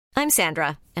I'm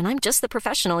Sandra, and I'm just the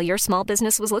professional your small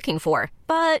business was looking for.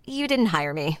 But you didn't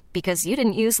hire me because you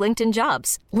didn't use LinkedIn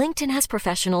Jobs. LinkedIn has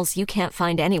professionals you can't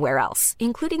find anywhere else,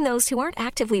 including those who aren't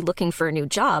actively looking for a new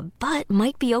job, but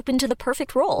might be open to the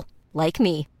perfect role, like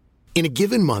me. In a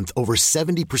given month, over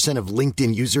 70% of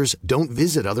LinkedIn users don't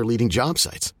visit other leading job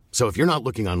sites. So if you're not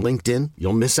looking on LinkedIn,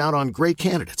 you'll miss out on great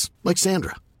candidates like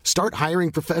Sandra. Start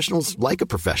hiring professionals like a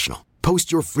professional.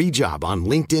 Post your free job on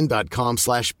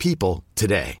linkedin.com/people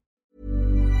today.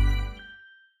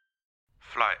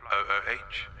 Flight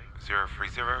OOH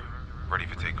 030, ready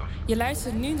for takeoff. Je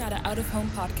luistert nu naar de Out of Home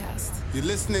podcast. You're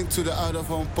listening to the Out of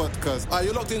Home podcast.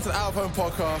 You're locked into the Out of Home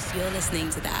podcast. You're listening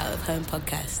to the Out of Home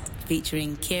podcast,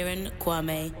 featuring Kieran,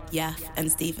 Kwame, Yaf,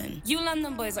 and Stephen. You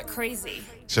London boys are crazy.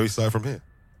 Shall we start from here?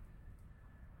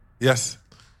 Yes.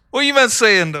 What you man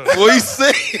saying though? What you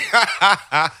saying?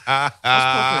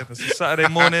 It's a Saturday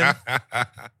morning.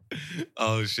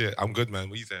 Oh shit, I'm good, man.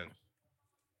 What you saying?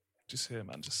 Just here,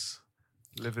 man. Just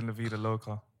living la vida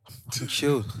loca.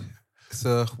 Chill. It's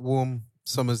a warm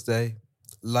summer's day.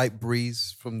 Light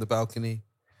breeze from the balcony.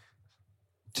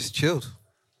 Just chilled.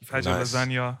 You've had Nice. your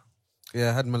lasagna.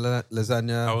 Yeah, I had my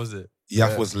lasagna. How was it?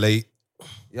 Yaf was late.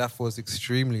 Yaf was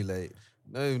extremely late.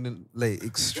 No, late.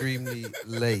 Extremely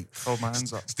late. Hold my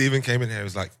hands up. Steven came in here and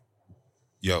was like,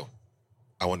 yo,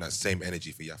 I want that same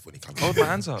energy for Yaf when he comes in. Hold my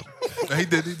hands up. He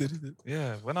did.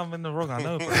 Yeah, when I'm in the wrong, I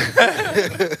know. Bro.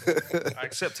 I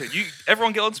accept it.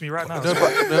 Everyone get on to me right now.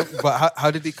 But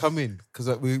how did he come in? Because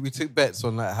we took bets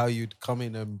on like how you'd come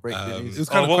in and break the news. It was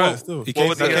kind of quiet still. He came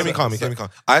was it? in calm.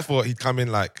 I thought he'd come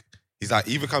in like, he's like,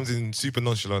 either comes in super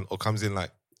nonchalant or comes in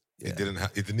like, it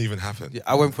didn't even happen. Yeah,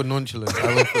 I went for nonchalant.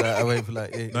 I went for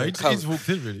that. Yeah, No, he just walked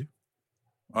in, really.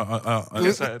 I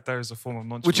guess there is a form of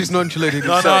nonchalance. Which is nonchalant in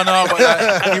No, itself. but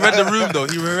like, he read the room, though.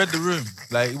 He read the room.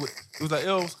 Like, it was like,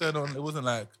 yo, what's going on? It wasn't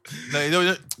like...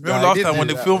 remember last didn't time when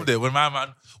do they that, filmed it, when my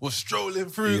man was strolling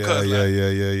through? Yeah.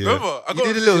 Remember? You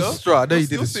did a little strut. I know you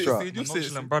did a strut. I'm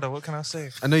nonchalant, brother. What can I say?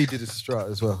 I know you did a strut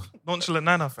as well. Nonchalant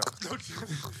Nana, fam.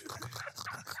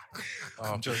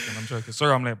 I'm joking.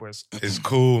 Sorry I'm late, boys. It's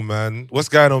cool, man. What's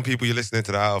going on, people? You're listening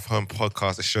to the Out of Home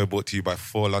podcast, a show brought to you by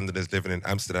 4 Londoners living in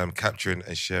Amsterdam, capturing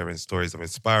and sharing stories of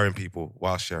inspiring people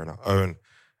while sharing our own.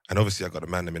 And obviously, I got a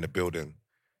man them in the building.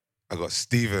 I got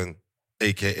Stephen,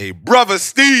 a.k.a. Brother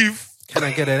Steve. Can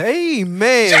I get an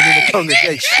amen in the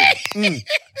congregation?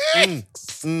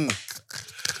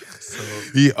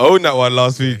 He owned that one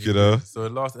last week, you know. So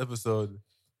last episode,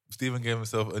 Stephen gave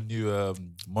himself a new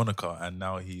moniker, and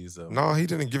now he's... No, he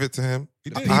didn't give it to him.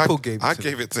 People gave it I to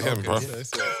gave him. it to him, Okay, bro. yeah,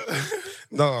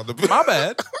 No, my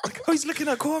bad. Oh, he's looking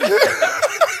at Kwame.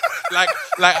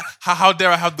 like how dare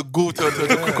I have the gall to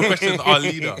question our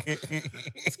leader?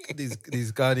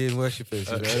 These guardian worshippers,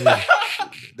 you know,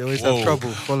 they always have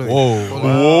trouble following.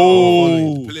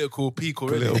 Whoa. Political peak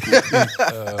already.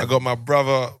 I got my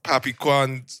brother, Papi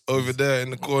Kwan, over there in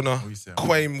the corner. you saying?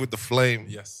 Quame with the flame.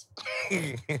 Yes.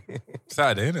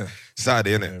 Saturday, innit?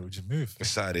 Saturday, innit? Yeah, we just move.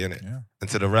 It's Saturday, innit? Yeah. And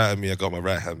to the right of me, I got my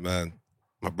right hand man,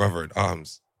 my brother in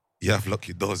arms. You have lock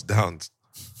your doors down.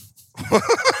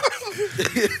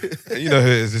 You know who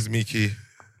it is, this is Miki.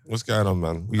 What's going on,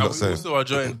 man? What you And got we saying? also are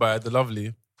joined by the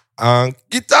lovely...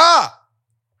 Guitar!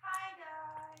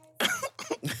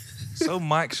 So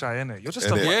mic shy, innit? You're just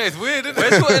Innit? a mic. Yeah, it's weird, isn't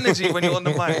it? Where's your energy when you're on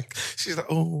the mic? She's like,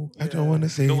 oh, I don't want to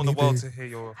say You don't want the world anything. to hear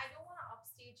your...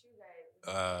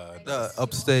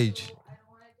 Upstage.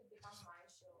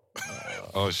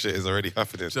 Oh, shit, it's already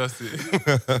happening. Just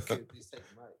it.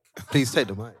 Please take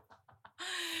the mic.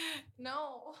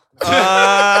 No. She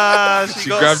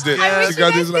grabbed it. She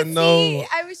grabbed it. She's like, no.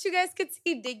 I wish you guys could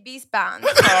see Digby's pants.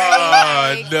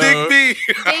 Oh, no. Digby.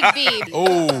 Digby.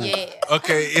 Oh. Yeah.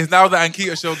 Okay, it's now the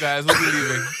Ankita show, guys. We'll be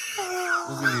leaving.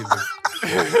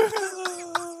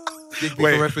 Digby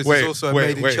for reference is also a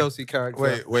Made in Chelsea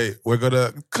character. Wait. We're going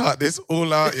to cut this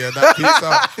all out. Yeah, that piece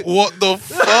out. What the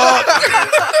fuck?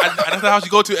 And that's how she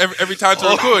go to every time to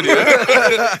record,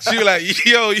 yeah? She was like,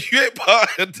 yo, you ain't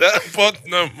part of that pod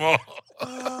no more.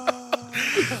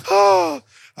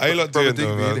 How you lot doing, though,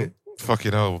 Digby, man?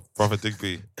 Fucking hell, Brother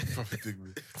Digby.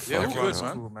 Yeah, all Fuck, good, that's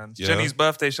man. cool, man. Yeah. Jenny's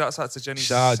birthday. Shouts out to Jenny.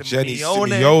 Shout out Jenny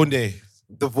Simeone. Simeone.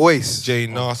 The voice. Jay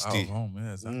Out Nasty. of home,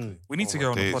 yeah, exactly. We need to get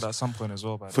her on the days. pod at some point as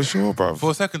well, man. For sure, bro.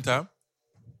 For a second time.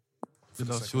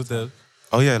 She was there.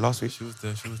 Oh, yeah, last week. She was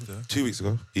there. 2 weeks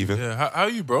ago, even. Yeah, how are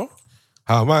you, bro?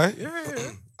 How am I?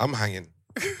 Yeah. I'm hanging.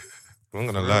 I'm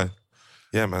gonna lie.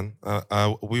 Yeah, man.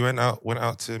 We went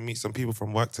out to meet some people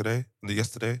from work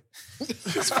yesterday.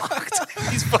 He's fucked.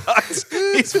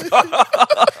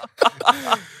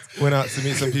 Went out to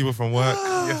meet some people from work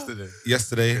Yesterday.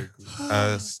 yesterday.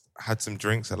 Had some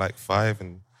drinks at like 5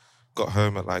 and got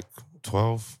home at like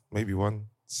 12, maybe 1.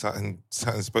 Sat and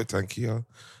spoke to Ankia.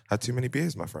 Had too many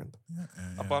beers, my friend.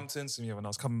 I bumped into me when I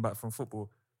was coming back from football.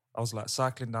 I was like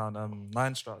cycling down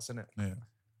 9 Strats, innit? Yeah.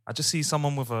 I just see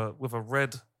someone with a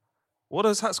red, what are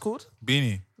those hats called?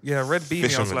 Beanie. Yeah, red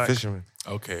beanie. I was like, Fisherman.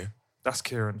 Okay. that's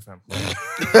Kieran, fam.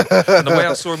 And the way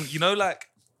I saw him, you know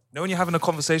when you're having a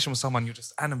conversation with someone, you're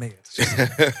just animated. It's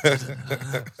just-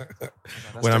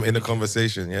 When I'm in a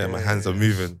conversation, my hands are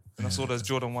moving. And I saw those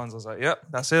Jordan 1s, I was like, yep,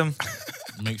 that's him.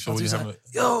 Make sure you He's have like, it.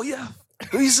 yo, yeah,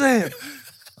 what are you saying?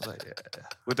 I was like, yeah.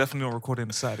 We're definitely not recording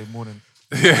a Saturday morning.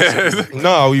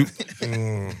 No, you.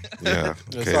 Yeah.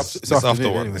 It's Okay. after- It's it's after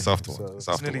afternoon one. anyway, It's after so- one. It's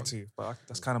It's after nearly one. 2, but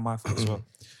that's kind of my fault as well.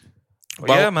 But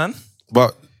But- yeah, man.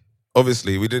 But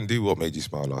obviously, we didn't do what made you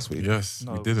smile last week. Yes,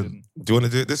 No, we we didn't. didn't. Do you want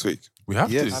to do it this week? We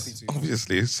have Yes. to. Happy to.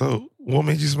 Obviously. So, what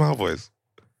made you smile, boys?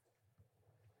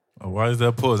 Oh, why is there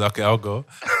a pause? Okay, I'll go.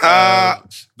 Ah.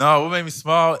 No, what made me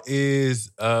smile is,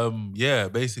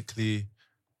 basically,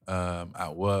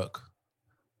 at work,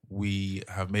 we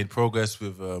have made progress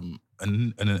with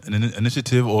an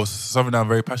initiative or something that I'm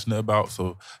very passionate about.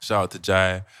 So shout out to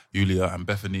Jai, Yulia, and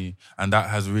Bethany, and that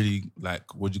has really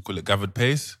gathered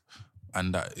pace,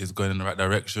 and that is going in the right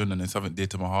direction, and it's something dear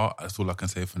to my heart. That's all I can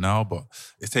say for now, but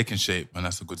it's taking shape, and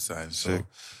that's a good sign. So,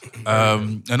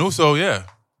 and also,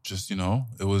 just,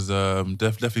 it was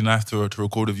definitely nice to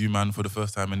record with you, man, for the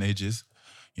first time in ages.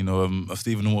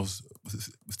 Stephen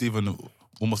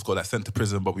almost got sent to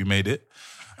prison, but we made it.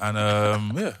 And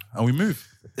and we moved.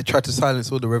 They tried to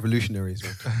silence all the revolutionaries,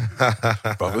 man.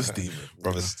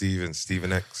 Brother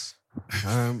Stephen X.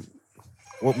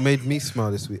 What made me smile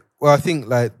this week? Well, I think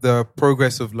the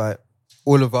progress of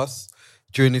all of us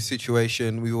during this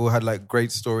situation. We all had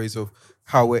great stories of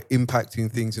how we're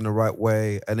impacting things in the right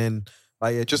way, and then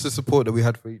just the support that we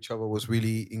had for each other was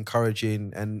really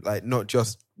encouraging, and not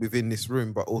just within this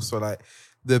room, but also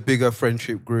the bigger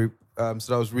friendship group. So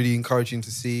that was really encouraging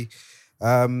to see.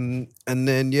 And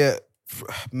then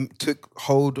took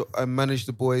hold and managed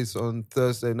the boys on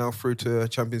Thursday, now through to a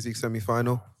Champions League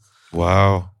semi-final.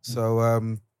 Wow.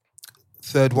 So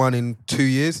third one in 2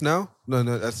 years now. No,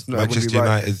 that's not Manchester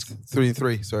United. 3 and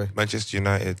 3. Sorry. Manchester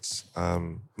United's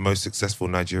most successful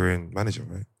Nigerian manager,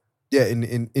 right? Yeah,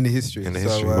 in the history. In the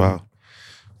history, wow.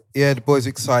 Yeah, the boys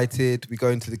excited. We go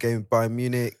into the game with Bayern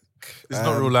Munich. It's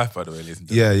not real life, by the way, ladies and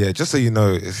gentlemen. Yeah. Just so you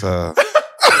know, it's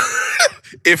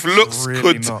if looks really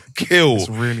could not. kill, It's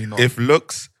really not. If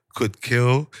looks could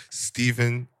kill,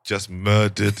 Stephen just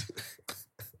murdered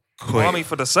Queen. Army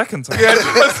for the second time.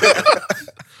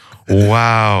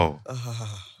 Wow,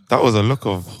 that was a look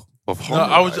of No, horror.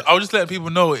 I was just letting people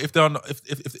know if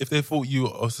they thought you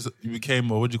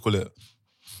became, or what do you call it,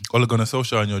 Ole Gunnar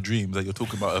Solskjaer in your dreams, that you're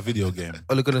talking about a video game.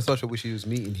 Ole Gunnar Solskjaer wish he was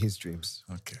me in his dreams.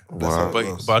 Okay. That's how it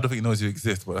was. But I don't think he knows you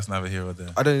exist, but that's neither here or there.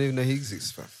 I don't even know he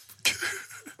exists, fam.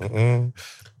 Mm-mm.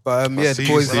 But I see the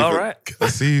you, boys, Stephen. All right. I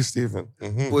see you, Stephen.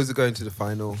 Mhm. boys are going to the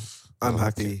final. I'm Oh,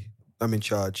 happy. I'm in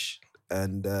charge.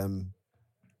 And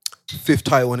 5th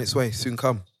title on its way. Soon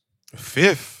come.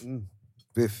 5th.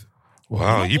 5th.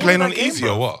 Wow, you bored playing of on that game, easy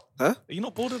bro? or what? Huh? Are you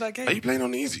not bored of that game? Are you playing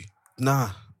on easy? Nah.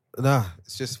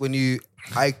 It's just when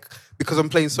because I'm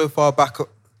playing so far back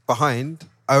behind,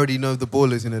 I already know the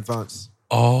ballers in advance.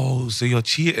 Oh, so you're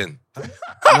cheating?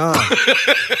 Nah.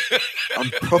 I'm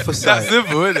prophesying. That's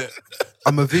simple, isn't it?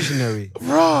 I'm a visionary.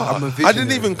 Bruh, I'm a I visionary.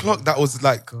 didn't even clock that was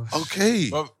okay.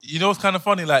 But you know what's kind of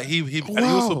funny? He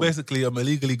also basically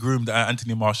illegally groomed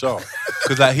Anthony Martial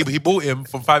because he bought him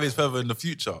from 5 years further in the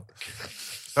future.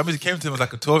 That means he came to him as a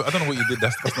 12. I don't know what you did.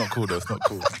 That's not cool though. It's not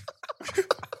cool.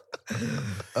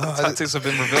 Tactics have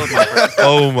been revealed, my friend.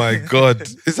 Oh my god,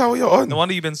 is that what you're on? No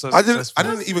wonder you've been so I successful.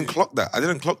 didn't even clock that. I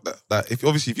didn't clock that. That if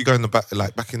you go in the back,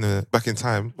 back in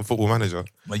time, on Football Manager.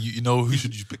 Like you know who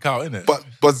should you pick out, innit?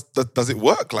 But does it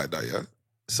work like that? Yeah.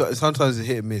 So sometimes it's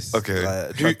hit and miss. Okay.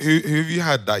 Who have you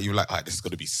had that you like? This is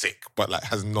gonna be sick, but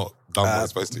has not done what it's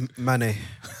supposed to. Mane.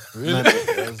 Really? Mane.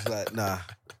 I was like, nah.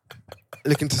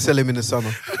 Looking to sell him in the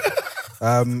summer.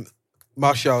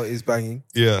 Martial is banging.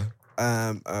 Yeah.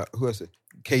 Who else?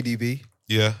 KDB.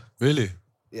 Yeah. Really?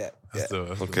 Yeah.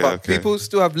 Okay. But people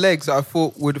still have legs that I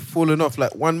thought would have fallen off.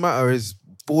 One matter is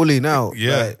balling out.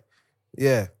 Yeah.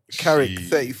 Carrick, Jeez.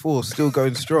 34, still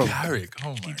going strong. Carrick.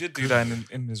 Oh He my. did do that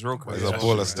in his real career. He's a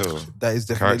baller still. That is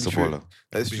Carrick's definitely a true. baller.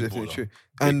 That is Big definitely baller. true.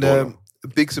 Big And baller.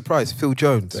 big surprise, Phil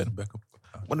Jones. Ben Beckham.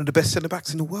 One of the best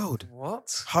centre-backs in the world.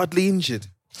 What? Hardly injured.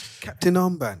 Captain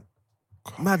armband.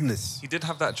 Madness. He did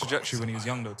have that trajectory when he was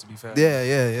young, though, to be fair.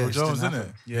 Yeah. Phil Just Jones, didn't innit?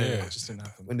 happen. Yeah, it just didn't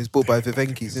happen. When he's bought by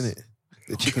Vivenkis, isn't it?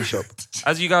 The chicken shop.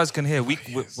 As you guys can hear,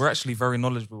 we're actually very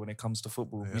knowledgeable when it comes to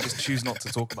football. We just choose not to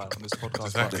talk about it on this podcast.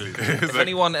 Exactly. But if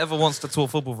anyone ever wants to talk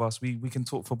football with us, we can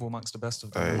talk football amongst the best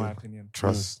of them, in Hey, my opinion.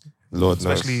 Trust. Lord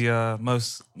knows. Especially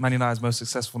Man United's most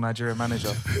successful Nigerian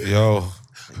manager. Yo,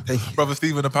 Brother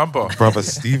Stephen Apampa. brother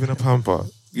Stephen Apampa.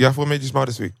 Yeah, what made you smile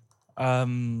this week?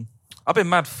 I've been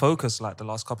mad focused like the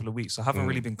last couple of weeks. I haven't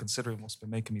really been considering what's been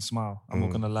making me smile. I'm not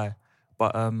going to lie.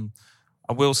 But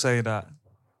I will say that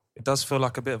it does feel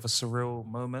like a bit of a surreal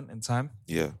moment in time.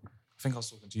 Yeah. I think I was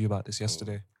talking to you about this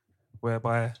yesterday,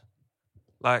 whereby,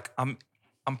 like, I'm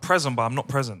present, but I'm not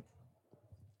present.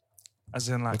 As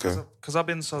in, like, because I've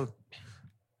been so,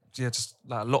 just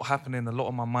like a lot happening, a lot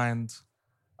on my mind.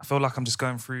 I feel like I'm just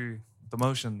going through the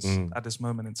motions at this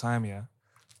moment in time, yeah.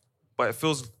 But it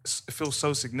feels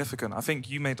so significant. I think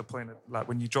you made the point, like,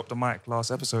 when you dropped the mic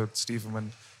last episode, Stephen, when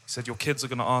you said your kids are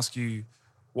going to ask you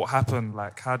what happened,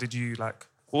 like, how did you, like,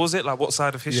 what was it? Like, what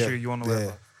side of history you on or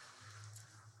whatever?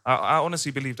 I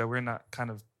honestly believe that we're in that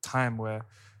kind of time where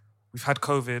we've had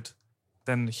COVID,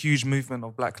 then the huge movement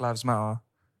of Black Lives Matter,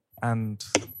 and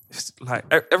it's like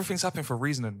everything's happening for a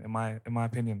reason, in my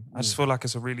opinion. I just feel like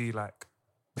it's a really, like,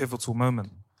 pivotal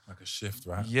moment. Like a shift,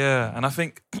 right? Yeah, and I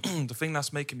think the thing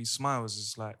that's making me smile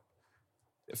is like,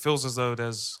 it feels as though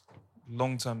there's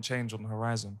long-term change on the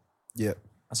horizon. Yeah.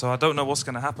 And so I don't know what's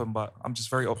going to happen, but I'm just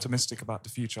very optimistic about the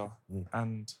future.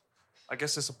 And I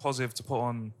guess it's a positive to put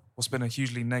on what's been a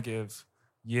hugely negative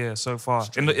year so far.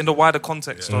 In the wider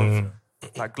context of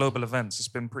like global events, it's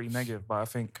been pretty negative, but I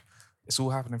think it's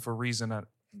all happening for a reason that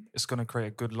it's going to create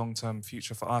a good long-term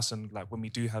future for us. And like when we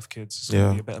do have kids, it's going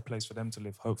to be a better place for them to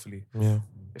live, hopefully. Yeah.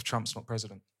 If Trump's not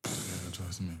president.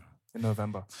 Trust me. In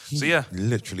November. So yeah.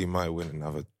 Literally might win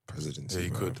another presidency. Yeah, he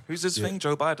could. Who's this thing?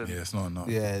 Joe Biden? Yeah, it's not enough.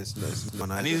 Yeah, it's not.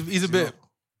 And he's a bit.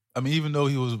 I mean, even though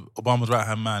he was Obama's right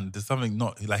hand man, there's something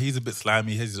not like he's a bit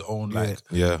slimy. He has his own like.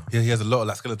 Yeah. He has a lot of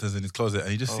like skeletons in his closet,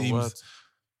 and he just seems word.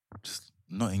 just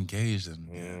not engaged. And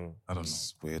I don't know.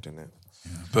 It's weird, isn't it?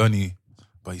 Yeah. Bernie,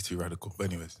 but he's too radical. But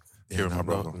anyways, Yeah, my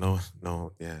brother. No,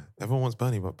 yeah. Everyone wants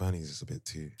Bernie, but Bernie's just a bit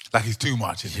too... Like he's too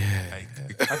much. Isn't Yeah.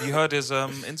 Have you heard his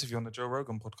interview on the Joe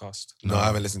Rogan podcast? No, I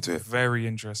haven't listened to it. Very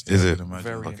interesting. Is it?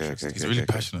 Very interesting. He's really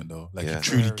passionate though. Like he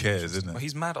truly cares, isn't it? But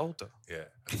he's mad older. Yeah.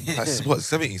 That's what,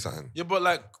 70 something? Yeah, but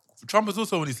like Trump is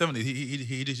also in his 70s.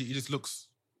 He just looks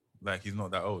like he's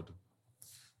not that old.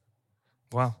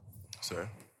 Wow. Sorry.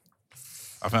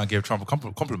 I think I gave Trump a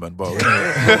compliment, but I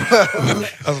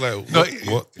was like,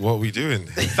 what are we doing?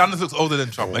 Sanders looks older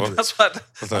than Trump. Anyway. That's why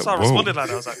I responded like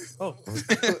that. I was like, oh.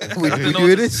 We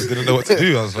doing this? I didn't know what to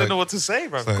do. I was I like... didn't know what to say,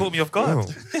 bro. like, Caught me off guard.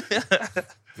 wow.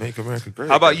 Make America great.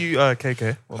 How about you,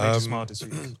 KK? What made you smile this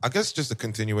week? I guess just a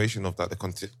continuation of that,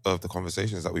 of the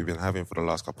conversations that we've been having for the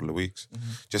last couple of weeks,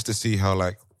 just to see how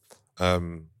like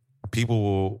people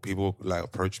will like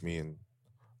approach me and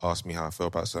ask me how I feel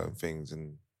about certain things,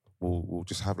 and we'll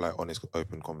just have like honest,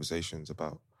 open conversations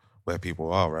about where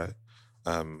people are. Right?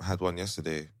 Had one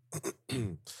yesterday,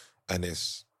 and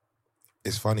it's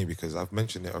funny because I've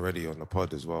mentioned it already on the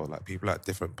pod as well. Like people at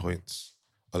different points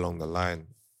along the line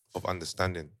of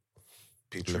understanding.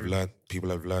 People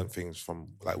have learned things from,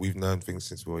 like, we've learned things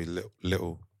since we were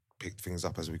little, picked things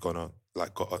up as we got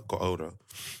older.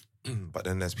 But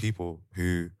then there's people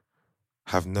who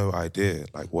have no idea,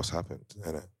 like, what's happened,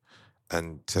 innit?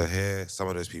 And to hear some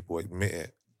of those people admit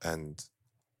it and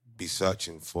be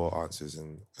searching for answers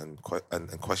and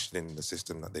questioning the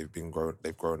system that they've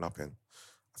grown up in,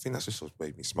 I think that's just what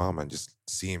made me smile, man. Just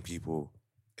seeing people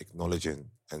acknowledging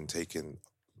and taking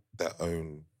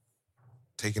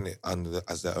it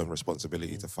as their own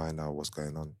responsibility to find out what's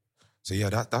going on. So yeah,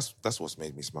 that's what's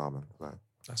made me smile, man. Like,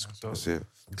 That's dope. that's it.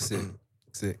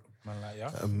 Sick. Man, like, yeah.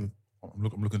 I'm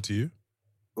looking to you.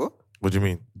 What? What do you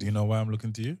mean? Do you know why I'm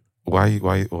looking to you? Why?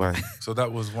 So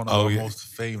that was one of our most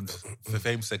famed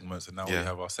segments, and now we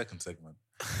have our second segment.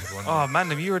 Oh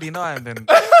man, you already know I've been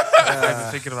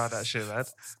thinking about that shit, man.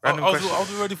 I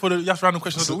was ready for the random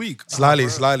question of the week.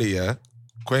 Slyly, yeah.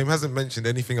 Quaim hasn't mentioned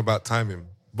anything about timing,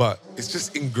 but it's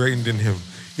just ingrained in him.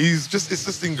 It's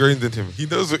just ingrained in him. He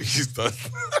knows what he's done.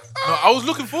 No, I was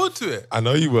looking forward to it. I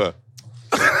know you were.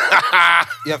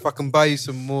 Yeah, if I can buy you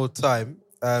some more time,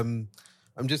 I'm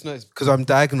just noticed because I'm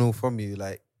diagonal from you.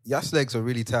 Like, Yas legs are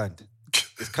really tanned.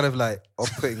 It's kind of like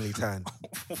off-puttingly tanned.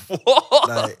 What?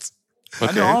 Like,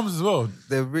 And your arms as well.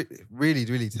 they're really,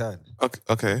 really tanned.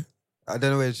 Okay. I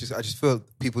don't know where I just feel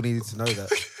people needed to know that.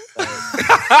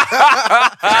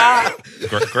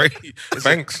 Great.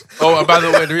 Thanks. Oh, and by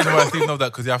the way, the reason why Steve knows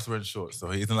that because he has to wear shorts, so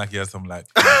he isn't like he has some like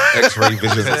X-ray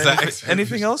vision. It's like X-ray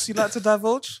Anything else you'd like to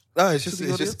divulge? No, it's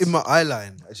just in my eye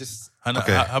line. I just And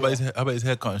Okay. how about his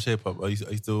haircut and shape up? Are you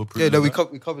still Yeah, approving no, of we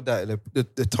that? covered that.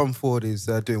 The Tom Ford is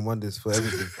doing wonders for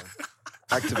everything.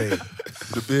 Activate.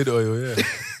 The beard oil, yeah.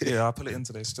 Yeah, I put it in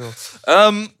today still.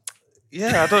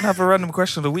 Yeah, I don't have a random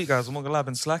question of the week, guys. I'm not gonna lie, I've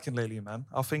been slacking lately, man.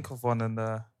 I'll think of one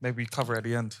and maybe cover it at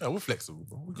the end. Yeah, we're flexible,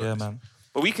 bro. We got Yeah, this. man.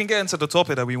 But we can get into the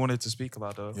topic that we wanted to speak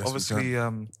about, though. Yes, we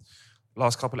Obviously,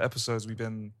 last couple of episodes, we've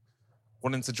been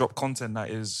wanting to drop content that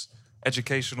is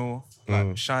educational,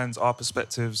 like shines our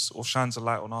perspectives or shines a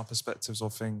light on our perspectives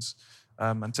of things.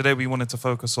 And today we wanted to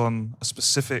focus on a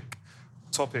specific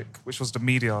topic, which was the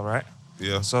media, right?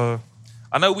 Yeah. So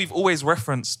I know we've always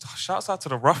referenced, shouts out to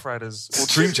the Rough Riders or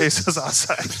Dream Chasers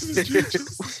outside.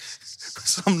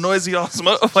 Some noisy ass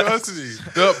motorbike. Trust me.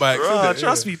 Dirt bikes. Bruh, innit?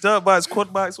 trust me, dirt bikes,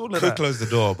 quad bikes, all of Could that. close the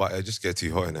door, but it just get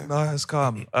too hot in there. No, it's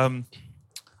calm.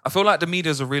 I feel like the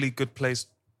media is a really good place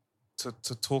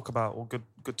to talk about, or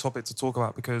good topic to talk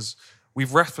about, because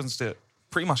we've referenced it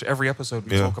pretty much every episode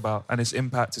we talk about, and its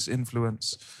impact, its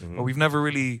influence. But we've never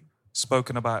really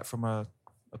spoken about it from a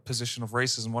position of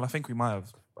racism. Well, I think we might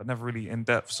have, but never really in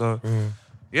depth. So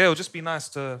yeah, it'll just be nice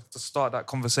to start that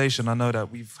conversation. I know that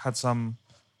we've had some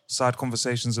side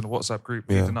conversations in the WhatsApp group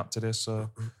leading up to this. So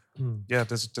yeah,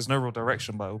 there's no real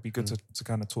direction, but it'll be good to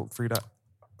kind of talk through that.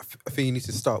 I think you need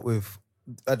to start with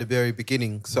at the very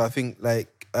beginning. So I think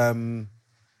like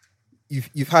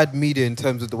you've had media in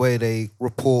terms of the way they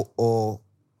report or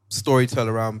storytell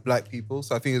around black people.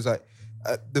 So I think it's like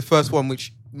the first one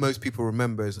which most people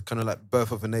remember is kind of like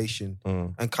Birth of a Nation,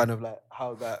 and kind of like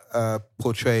how that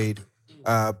portrayed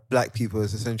black people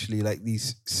as essentially like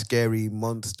these scary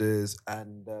monsters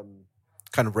and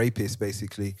kind of rapists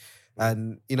basically.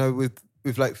 And you know,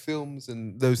 with like films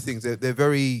and those things, they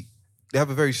have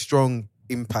a very strong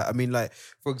impact. I mean, like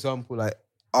for example, like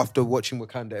after watching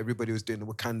Wakanda, everybody was doing the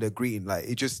Wakanda greeting. Like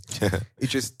it just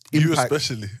You impact-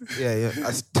 especially. Yeah.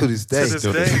 To this day.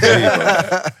 To this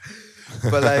day.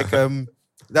 But like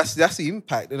that's the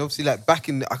impact. And obviously like back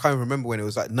in, I can't remember when it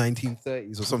was like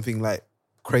 1930s or something like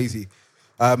crazy.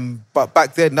 But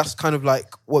back then that's kind of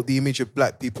like what the image of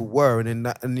black people were,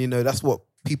 and you know, that's what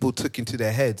people took into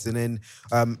their heads. And then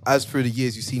as through the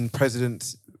years, you've seen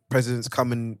presidents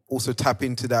come and also tap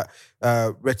into that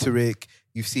rhetoric.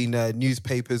 You've seen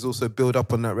newspapers also build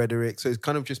up on that rhetoric. So it's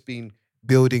kind of just been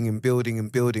building and building and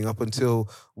building up until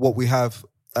what we have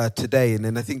today. And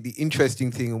then I think the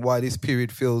interesting thing and why this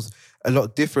period feels a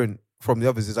lot different from the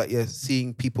others is like,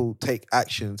 seeing people take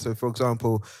action. So for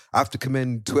example, I have to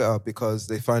commend Twitter because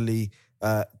they finally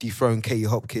dethroned Katie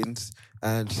Hopkins.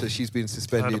 And so she's been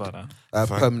suspended Heard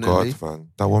permanently. God, man.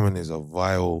 That woman is a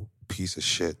vile piece of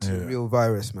shit. Yeah. Real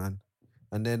virus, man.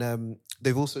 And then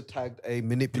they've also tagged a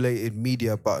manipulated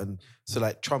media button. So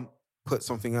like Trump put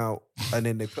something out and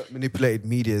then they put manipulated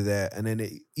media there, and then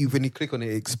when you click on it,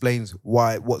 it explains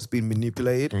what's been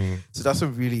manipulated. So that's a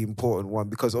really important one,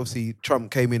 because obviously Trump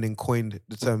came in and coined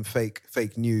the term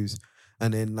fake news,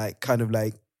 and then like kind of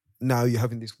like now you're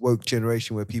having this woke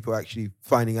generation where people are actually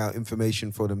finding out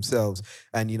information for themselves.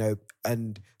 And, you know,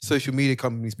 and social media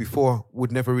companies before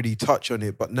would never really touch on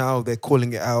it, but now they're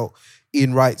calling it out.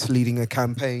 Ian Wright's leading a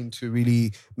campaign to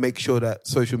really make sure that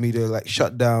social media like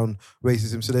shut down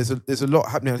racism. So there's a lot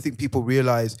happening. I think people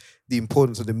realize the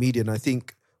importance of the media. And I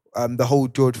think the whole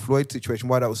George Floyd situation,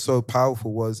 why that was so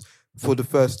powerful was for the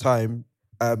first time,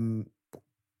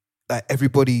 like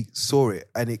everybody saw it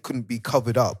and it couldn't be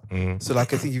covered up. So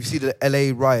like I think if you see the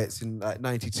LA riots in like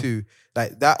 92,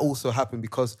 like that also happened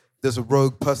because there's a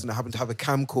rogue person that happened to have a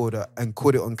camcorder and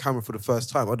caught it on camera for the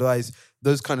first time. Otherwise,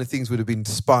 those kind of things would have been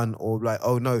spun, or like,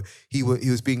 oh no, he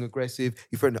was being aggressive.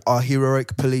 He threatened. Our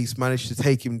heroic police managed to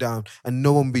take him down, and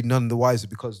no one would be none the wiser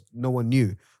because no one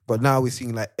knew. But now we're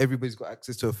seeing like everybody's got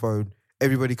access to a phone.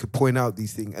 Everybody could point out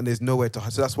these things, and there's nowhere to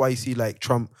hide. So that's why you see like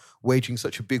Trump waging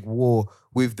such a big war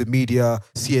with the media,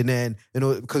 CNN, and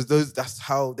all, because that's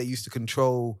how they used to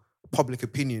control public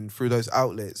opinion, through those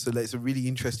outlets. So like, it's a really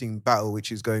interesting battle which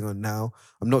is going on now.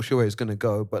 I'm not sure where it's going to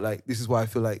go, but like this is why I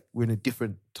feel like we're in a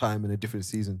different time and a different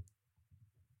season.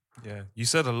 Yeah, you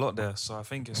said a lot there, so I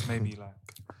think it's maybe like,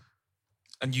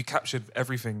 and you captured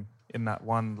everything in that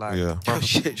one, like,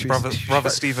 brother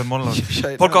Stephen monologue.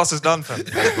 Podcast is done,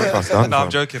 fam. No, I'm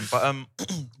joking, but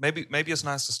maybe it's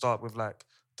nice to start with like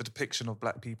the depiction of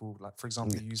black people. Like, for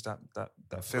example, you use that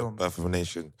film, Birth of a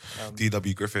Nation,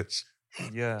 D.W. Griffiths.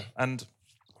 Yeah, and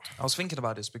I was thinking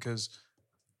about this because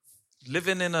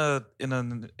living in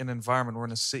an environment or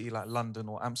in a city like London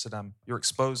or Amsterdam, you're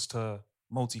exposed to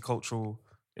multicultural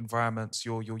environments.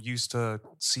 You're used to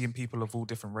seeing people of all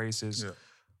different races. Yeah.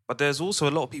 But there's also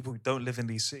a lot of people who don't live in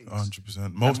these cities.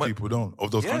 100%. Most people don't.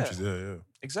 Of those countries, yeah.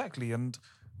 Exactly. And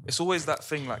it's always that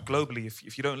thing like globally.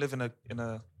 If you don't live in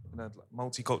a like,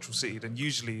 multicultural city, then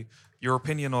usually your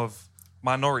opinion of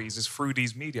minorities is through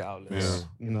these media outlets.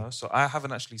 You know, so I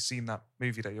haven't actually seen that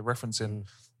movie that you're referencing,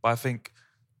 but I think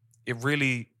it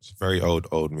really. It's a very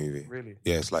old movie. Really?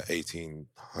 Yeah, it's like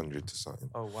 1800 or something.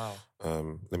 Oh wow.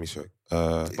 Let me check.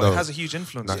 But it has a huge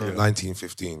influence.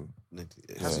 1915.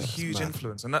 It has a huge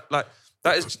influence, and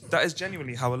that is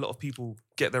genuinely how a lot of people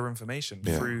get their information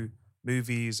through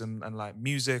movies and like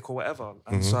music or whatever.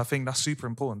 And so I think that's super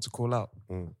important to call out.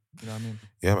 You know what I mean?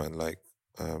 Yeah, man. Like,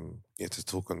 to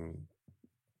talk on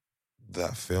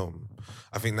that film.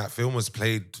 I think that film was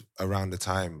played around the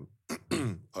time.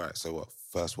 All right, so what?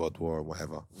 First World War or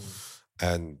whatever,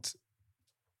 and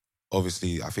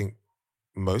obviously, I think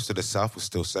most of the South was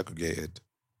still segregated,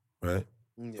 right?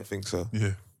 I think so.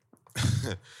 Yeah.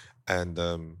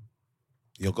 And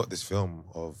you've got this film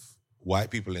of white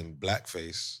people in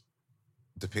blackface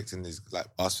depicting these like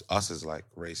us as like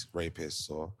rapists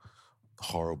or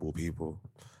horrible people,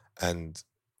 and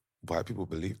white people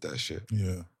believe that shit.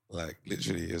 Yeah. Like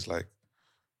literally, it's like,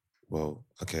 well,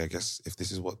 okay, I guess if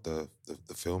this is what the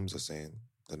films are saying,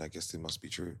 then I guess it must be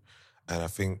true. And I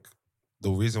think the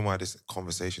reason why this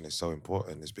conversation is so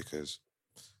important is because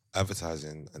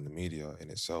advertising and the media in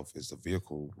itself is the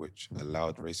vehicle which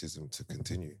allowed racism to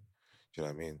continue. Do you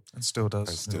know what I mean? And still does.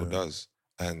 And still does.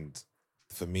 And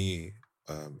for me,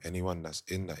 anyone that's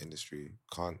in that industry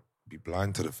can't be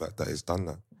blind to the fact that it's done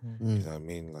that. You know what I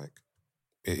mean? Like,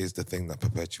 it is the thing that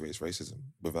perpetuates racism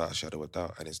without a shadow of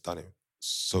doubt. And it's done it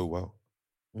so well.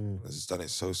 It's done it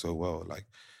so well. Like,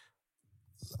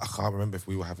 I can't remember if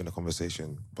we were having a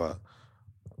conversation, but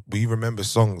we remember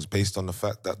songs based on the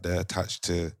fact that they're attached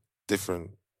to different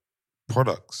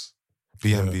products.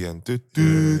 BNB. Do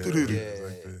you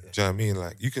know what I mean?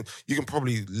 Like, you can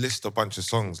probably list a bunch of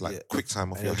songs like quick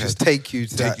time off your head. Just take you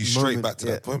straight moment. back to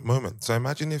that moment. So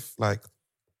imagine if like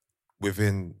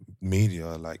within media,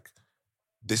 like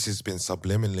this has been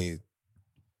subliminally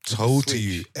told to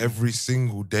you every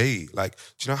single day. Like,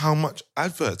 do you know how much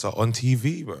adverts are on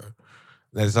TV, bro?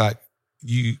 There's like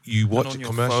you watch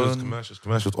commercials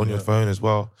on your phone as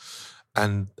well,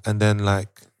 and then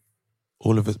like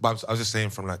all of it. But I was just saying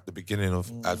from like the beginning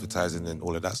of advertising and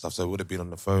all of that stuff. So it would have been on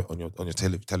the phone on your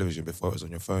television before it was on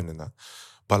your phone and that.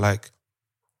 But like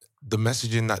the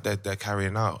messaging that they're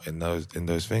carrying out in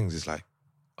those things is like,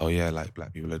 oh yeah, like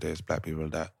black people are this, black people are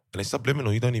that, and it's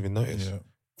subliminal. You don't even notice. Yeah.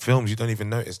 Films, you don't even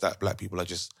notice that black people are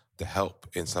just the help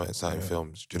in certain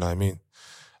films. Do you know what I mean?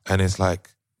 And it's like,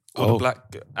 the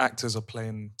black actors are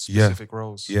playing specific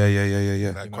roles. Yeah.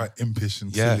 Like quite impish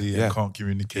and silly and can't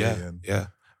communicate. Yeah.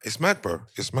 It's mad, bro.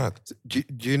 It's mad. Do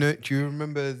you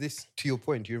remember this, to your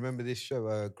point, do you remember this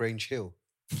show, Grange Hill?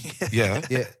 Yeah.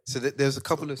 Yeah. So there's a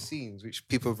couple of scenes which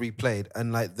people have replayed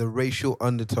and like the racial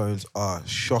undertones are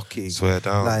shocking. Swear Like,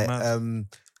 down.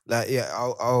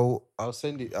 I'll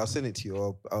send it to you.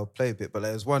 Or I'll play a bit. But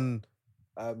there's one,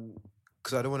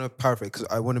 because I don't want to paraphrase, because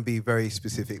I want to be very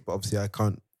specific. But obviously, I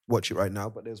can't watch it right now.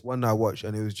 But there's one I watched,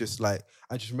 and it was just like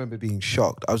I just remember being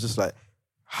shocked. I was just like,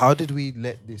 how did we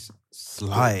let this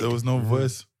slide? There was no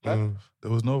voice. There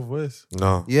was no voice.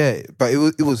 No. Yeah, but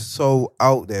it was so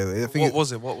out there. I think what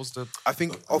was it? What was the? I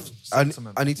think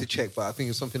I need to check, but I think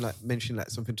it was something like mentioned, like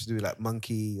something to do with like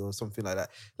monkey or something like that.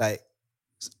 Like.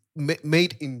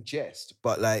 Made in jest,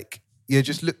 but like you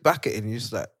just look back at it and you're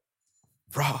just like,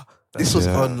 bruh, this was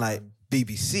on like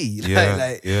BBC,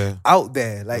 like out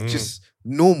there, like just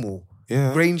normal.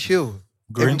 Yeah, Grange Hill.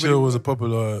 Grange Hill was a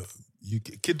popular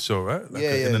kid show, right? Like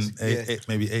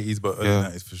maybe 80s, but early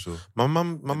 90s for sure. My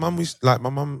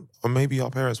mum, or maybe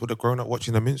our parents would have grown up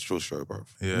watching the minstrel show, bro.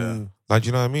 Yeah, like, do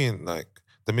you know what I mean? Like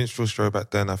the minstrel show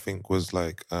back then, I think was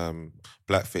like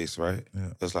blackface, right?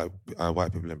 Yeah. There's like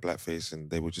white people in blackface, and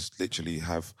they would just literally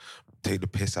take the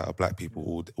piss out of black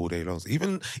people all day long.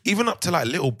 Even up to like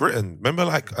Little Britain. Remember,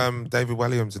 like David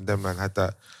Walliams and them man had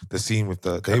the scene with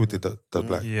they would did the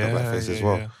blackface as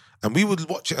well, and we would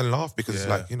watch it and laugh because it's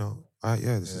like, you know,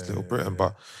 this is Little Britain,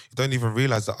 but you don't even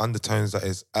realize the undertones that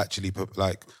is actually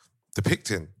like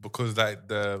depicting, because like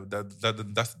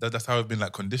that's how it's been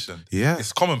like conditioned. Yeah,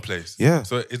 it's commonplace. Yeah,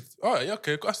 so it's all right. Yeah,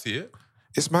 okay, I see it.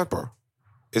 It's mad, bro.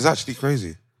 It's actually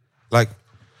crazy. Like,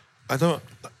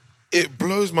 it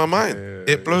blows my mind.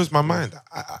 It blows my mind.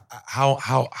 How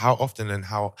often and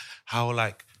how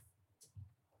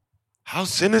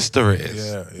sinister it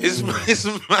is. Yeah, it's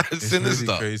mad sinister.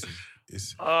 Really crazy.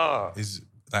 It's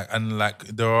like, and like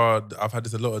I've had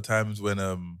this a lot of times when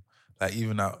like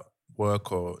even at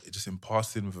work or just in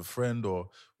passing with a friend or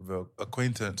with an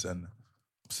acquaintance, and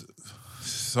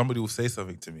somebody will say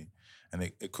something to me, and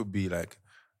it could be like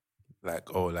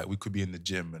like, oh, like we could be in the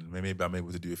gym and maybe I'm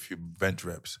able to do a few bench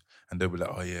reps, and they'll be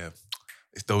like, oh yeah,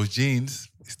 it's those jeans.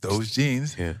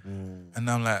 Yeah. And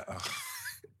I'm like, oh.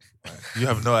 You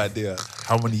have no idea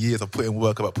how many years I put in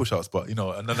work about push-ups, but you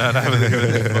know,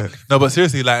 no, but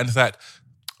seriously, like, and it's like,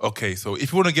 okay, so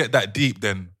if you want to get that deep,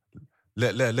 then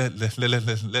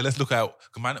let's look at,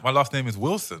 my last name is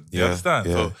Wilson. You understand?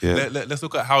 So let's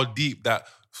look at how deep that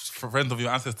friends of your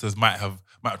ancestors might have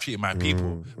treated my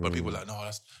people. But people are like,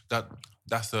 no,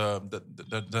 that's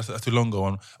too long ago.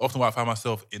 And often what I find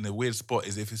myself in a weird spot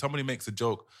is if somebody makes a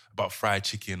joke about fried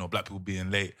chicken or black people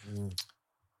being late,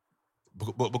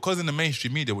 but because in the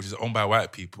mainstream media, which is owned by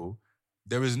white people,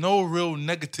 there is no real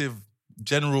negative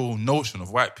general notion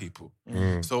of white people.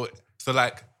 So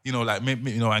like, you know, like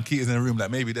maybe, you know, and Keita's in the room, like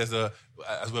maybe there's as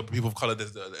well, people of color,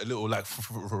 there's a little like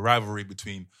rivalry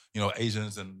between, you know,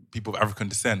 Asians and people of African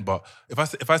descent. But if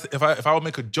I would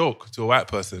make a joke to a white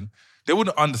person, they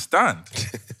wouldn't understand.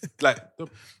 Like, they'll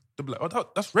be like, oh,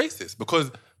 that's racist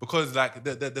because like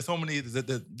there's so many,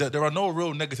 there are no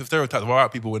real negative stereotypes of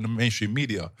white people in the mainstream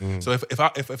media. So if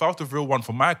I was to reveal one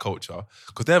for my culture,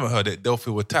 because they haven't heard it, they'll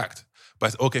feel attacked. But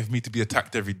it's okay for me to be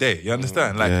attacked every day. You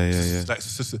understand? Like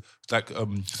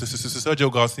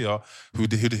Sergio Garcia, who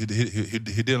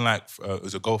didn't like,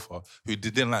 was a golfer, who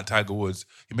didn't like Tiger Woods.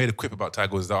 He made a quip about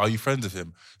Tiger Woods. Like, are you friends with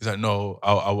him? He's like, no,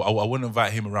 I wouldn't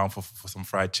invite him around for some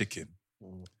fried chicken.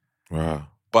 Wow.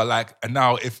 But like, and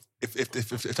now if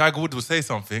Tiger Woods would say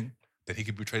something, then he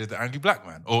could be portrayed as the angry black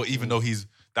man. Or even though he's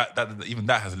even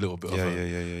that has a little bit of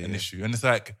an issue. And it's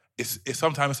like, it's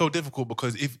sometimes so difficult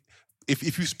because if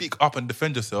you speak up and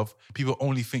defend yourself, people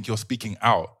only think you're speaking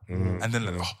out. And then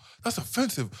like, oh, that's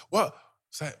offensive. What?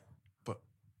 It's like, but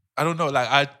I don't know.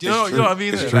 Like, you know what I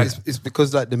mean? It's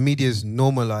because like the media's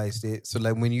normalized it. So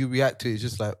like when you react to it, it's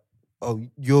just like, oh,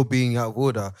 you're being out of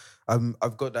order.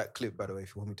 I've got that clip, by the way,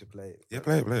 if you want me to play it. Yeah,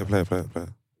 play it.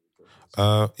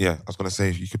 Yeah, I was going to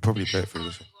say, you could probably play it for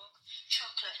this.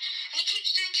 Chocolate. And he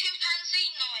keeps doing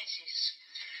chimpanzee noises.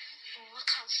 Oh, I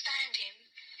can't stand him.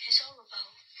 He's horrible.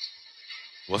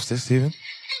 What's this, Stephen?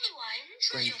 Anyway,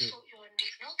 it's not your fault you're a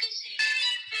knick-knock, is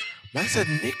it? Man said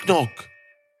knick-knock.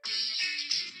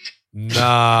 Played some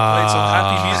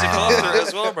happy music after it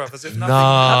as well, bruv, as if nothing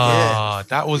happened.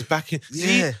 That was back in.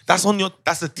 See, that's a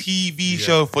TV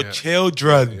show for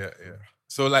children. Yeah.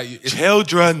 So like,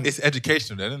 children. It's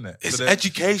educational, then, isn't it? It's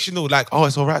educational. Like, oh,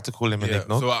 it's all right to call him a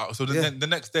knick-knock. So the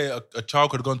next day, a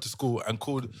child could have gone to school and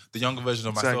called the younger version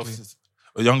of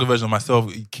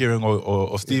myself, Kieran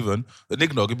or Stephen, the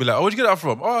knick-knock. He'd be like, oh, where'd you get that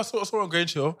from? Oh, I saw it on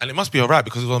Grange Show. And it must be all right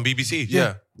because it was on BBC.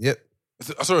 Yeah. Yep.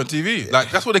 I saw it on TV.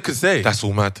 Like, that's what they could say. That's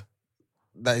all mad.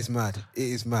 That is mad. It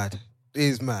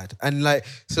is mad. And like,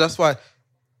 so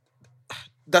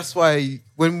that's why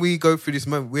when we go through this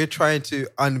moment, we're trying to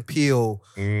unpeel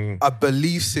a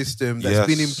belief system that's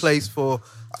been in place for,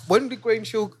 when was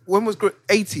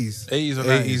 80s?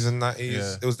 80s and 90s.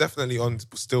 Yeah. It was definitely on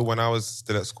still when I was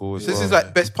still at school. So this is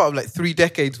like best part of like 3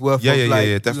 decades worth of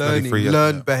like definitely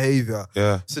learned behavior.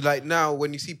 Yeah. So like now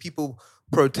when you see people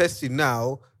protesting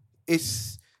now,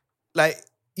 it's like,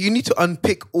 you need to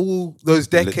unpick all those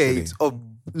decades of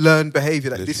learned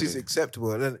behavior. Like, this is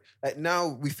acceptable. And like now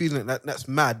we feel like that's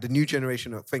mad. The new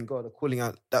generation, thank God, are calling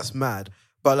out that's mad.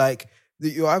 But like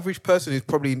your average person who's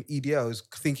probably in EDL is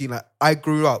thinking like, I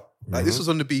grew up. Like this was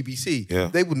on the BBC. Yeah.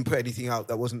 They wouldn't put anything out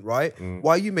that wasn't right.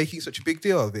 Why are you making such a big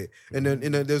deal of it? And then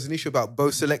there was an issue about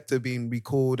Bo Selector being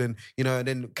recalled, and and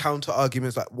then counter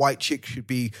arguments like white chicks should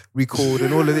be recalled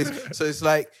and all of this. So it's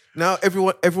like now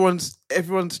everyone's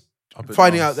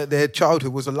finding out that their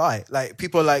childhood was a lie. Like,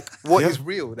 people are like, what is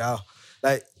real now?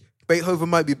 Like, Beethoven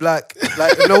might be black.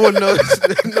 Like, no one knows.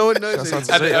 No one knows.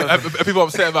 Are people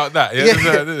upset about that? Yeah,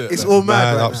 it's all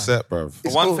mad. Right upset, bro.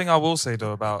 One thing I will say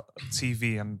though about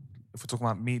TV, and if we're talking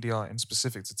about media in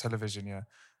specific to television,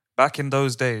 back in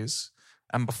those days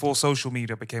and before social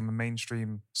media became a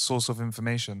mainstream source of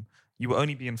information, you were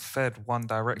only being fed one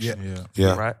direction.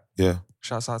 Yeah. Right? Yeah.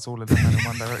 Shouts out to all of them in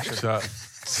one direction. I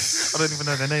don't even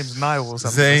know their names. Niall or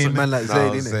something. Zayn. Man like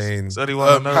Zayn, innit? Zayn. It's the only one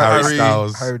I know. Harry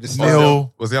Styles. Harry the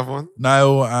Niall. Was the other one?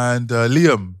 Niall and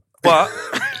Liam. But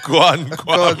Go on. And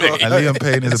Liam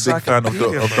Payne is a big fan of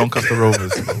Doncaster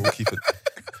Rovers. So we'll keep it.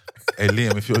 Hey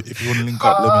Liam, if you want to link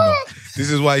up, let me know.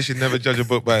 This is why you should never judge a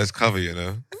book by its cover, you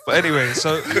know? But anyway,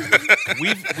 so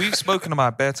we've spoken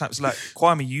about bare times. Like,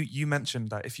 Kwame, you mentioned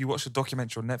that if you watch a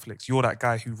documentary on Netflix, you're that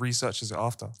guy who researches it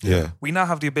after. Yeah. We now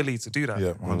have the ability to do that.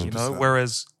 Yeah, 100%.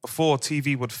 Whereas before,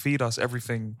 TV would feed us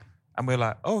everything and we're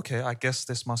like, oh, okay, I guess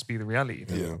this must be the reality.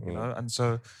 And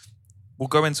so we'll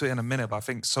go into it in a minute, but I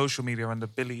think social media and the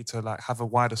ability to like have a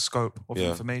wider scope of Yeah.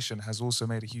 information has also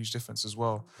made a huge difference as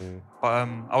well. Mm. But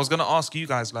I was gonna ask you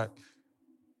guys, like,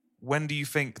 when do you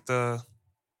think that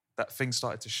thing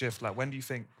started to shift? Like, when do you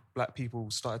think black people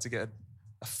started to get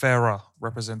a fairer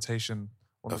representation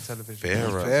on the television?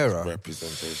 Fairer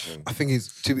representation. I think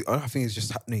it's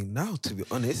just happening now. To be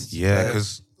honest, Yeah,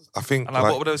 because I think And like,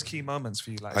 what were those key moments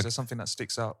for you? Like, is there something that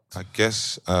sticks out? I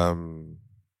guess,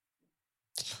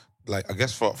 like, I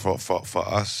guess for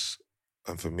us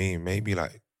and for me, maybe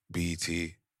like BET,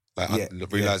 like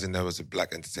realizing there was a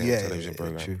black entertainment television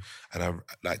program, true. and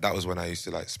that was when I used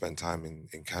to like spend time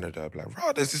in Canada. I'd be like,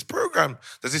 "Bro, there's this program,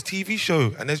 there's this TV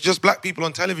show, and there's just black people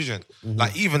on television."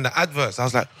 Like even the adverts, I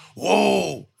was like,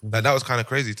 "Whoa!" Like that was kind of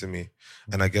crazy to me.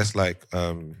 And I guess like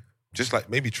just like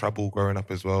maybe Trouble growing up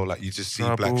as well. Like you just see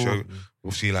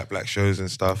we'll see like black shows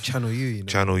and stuff. Channel U, you know.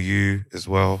 Channel U as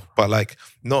well. But like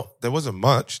there wasn't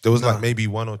much. There was like maybe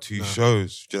one or two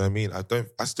shows. Do you know what I mean?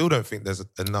 I still don't think there's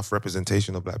enough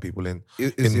representation of black people in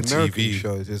It's in the American TV.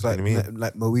 shows. It's like You know what I mean?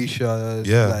 like Moesha,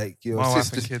 Yeah. like your My wife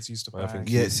sister. and kids used to bang.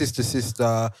 Yeah,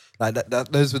 sister, like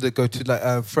that. Those were the go to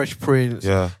like Fresh Prince.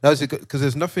 Yeah. that was because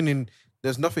there's nothing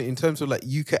in terms of like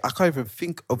UK. I can't even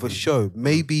think of a show.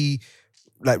 Maybe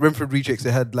like Renford Rejects.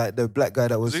 They had like the black guy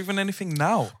that was. Is there even anything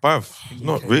now? Bruv,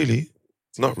 not really.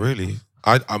 Not really.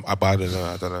 I don't know. I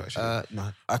don't know actually.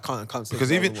 No, I can't say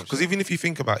Because even if you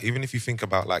think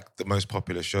about like the most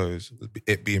popular shows,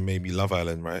 it being maybe Love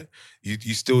Island, right?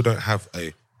 You still don't have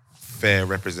a fair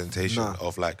representation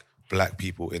of like black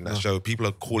people in that show. People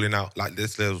are calling out like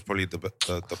this was probably the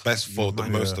best for the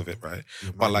most of it, right?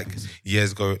 But like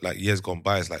years gone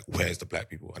by, it's like where's the black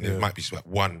people? And it might be just like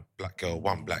one black girl,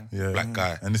 one black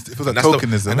guy, and it feels like that's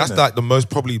tokenism. and that's innit? like the most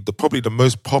probably the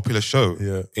most popular show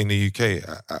in the UK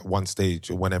at one stage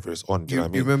or whenever it's on. Do you know what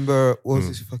I mean? You remember what was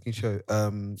this fucking show?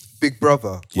 Big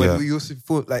Brother. When Yeah. we used to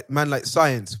thought like man like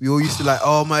Science. We all used to like,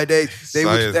 oh my days. They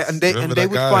would Science. they Remember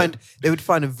would that guy?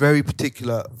 find a very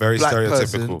particular Very black stereotypical.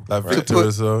 person Like right? Victor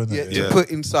as well. innit? to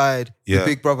put inside Yeah. the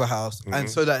Big Brother house, Mhm. and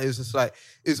so that it was just like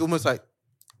it's almost like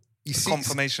you see.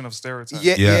 Confirmation of stereotypes.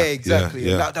 Yeah, Yeah, exactly.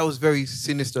 yeah. And that was very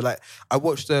sinister. Like I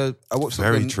watched Very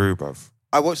something. true, bruv.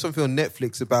 I watched something on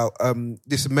Netflix about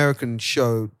this American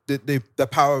show, the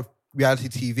power of reality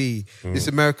TV. This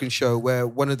American show where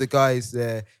one of the guys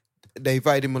there, they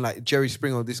invited him on like Jerry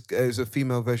Springer. This it was a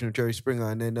female version of Jerry Springer,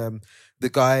 and then the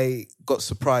guy got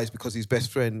surprised because his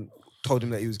best friend told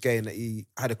him that he was gay and that he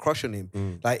had a crush on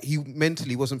him. Like he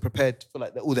mentally wasn't prepared for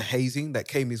like all the hazing that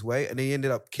came his way, and he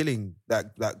ended up killing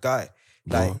that guy.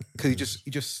 Like because he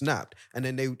just snapped, and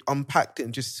then they unpacked it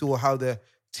and just saw how the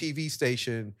TV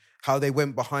station, how they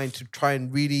went behind to try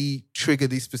and really trigger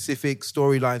these specific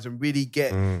storylines and really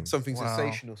get something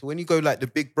sensational. So when you go like the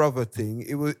Big Brother thing,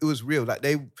 it was real. Like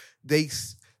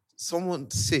someone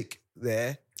sick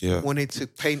there wanted to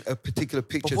paint a particular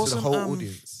picture to the whole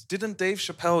audience. Didn't Dave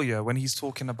Chappelle, when he's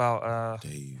talking about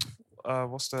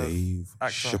what's the Dave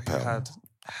actor Chappelle. who had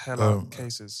hella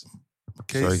cases?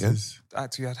 Sorry again? The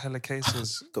actor who had hella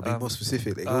cases. Got to be more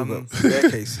specific. They all got their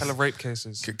cases. Hella rape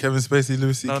cases. Kevin Spacey,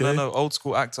 Louis C.K. No, old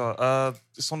school actor.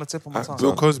 It's on the tip of my tongue.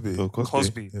 Bill Cosby.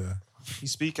 Cosby. Yeah.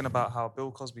 He's speaking about how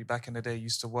Bill Cosby back in the day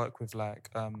used to work with like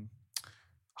I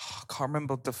can't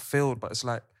remember the field, but it's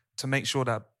like to make sure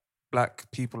that black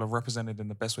people are represented in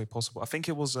the best way possible. I think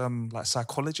it was like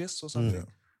psychologists or something.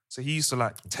 So he used to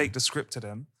like take the script to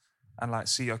them and like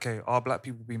see, okay, are black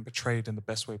people being portrayed in the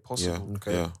best way possible?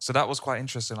 So that was quite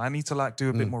interesting. I need to like do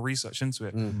a bit more research into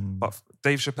it. But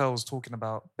Dave Chappelle was talking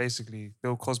about basically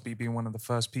Bill Cosby being one of the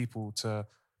first people to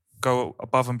go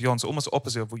above and beyond, so almost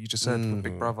opposite of what you just said with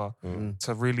Big Brother,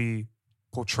 to really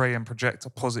portray and project a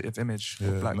positive image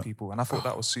of black people. And I thought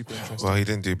that was super interesting. Well, he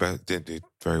didn't do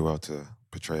very well to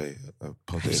portray a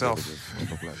positive Himself.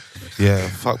 image of black. Yeah,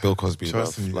 fuck Bill Cosby.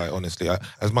 Trust bruv. me. Like honestly,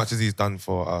 as much as he's done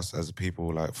for us as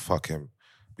people, like fuck him,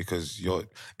 because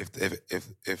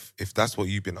if that's what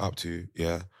you've been up to,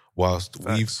 whilst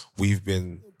we've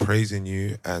been praising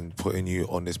you and putting you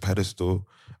on this pedestal,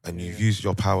 and you've used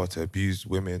your power to abuse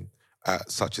women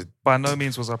at such a... By no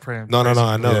means was I praying. No,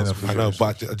 I know, Yeah, no, for I know, sure.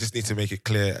 but I just need to make it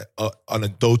clear,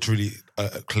 unadulterably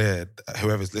clear,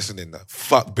 whoever's listening, that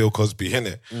fuck Bill Cosby,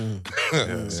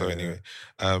 innit? So anyway,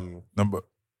 Number.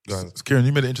 Kieran,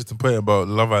 you made an interesting point about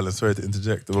Love Island. Sorry to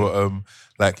interject. About,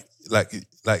 like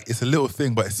it's a little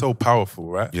thing, but it's so powerful,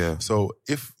 right? Yeah. So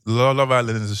if Love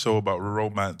Island is a show about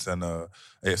romance and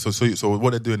so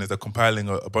what they're doing is they're compiling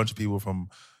a bunch of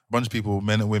people,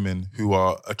 men and women who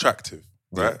are attractive.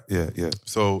 right? Yeah.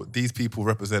 So these people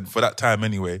represent, for that time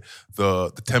anyway, the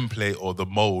template or the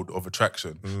mold of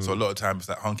attraction. So a lot of times it's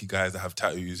like hunky guys that have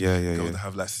tattoos, girls that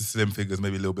have like slim figures,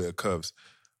 maybe a little bit of curves.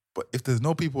 But if there's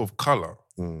no people of color,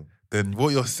 then what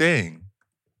you're saying,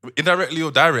 indirectly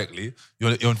or directly,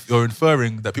 you're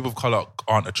inferring that people of color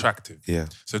aren't attractive. Yeah.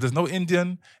 So if there's no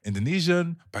Indian,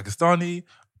 Indonesian, Pakistani,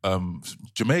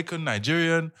 Jamaican,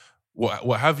 Nigerian,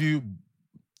 what have you,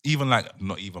 even like,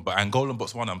 not even, but Angolan,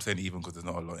 Botswana, I'm saying even because there's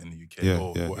not a lot in the UK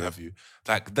or what have you.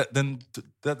 Like that, then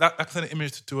that can send an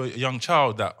image to a young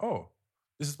child that, oh,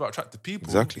 this is about attractive people.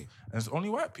 Exactly. And it's only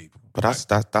white people. But that's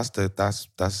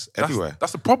everywhere.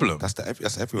 That's the problem. That's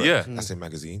everywhere. Yeah. That's in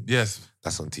magazines. Yes.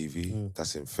 That's on TV.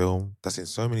 That's in film. That's in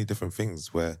so many different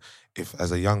things where if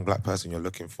as a young black person you're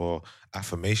looking for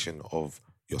affirmation of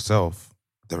yourself,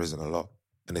 there isn't a lot.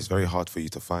 And it's very hard for you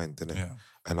to find, isn't it? Yeah.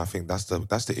 And I think that's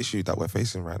the issue that we're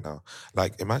facing right now.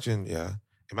 Like imagine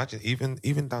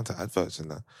even down to adverts and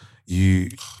that.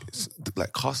 You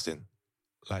like casting.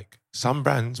 Like some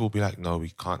brands will be like, no,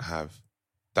 we can't have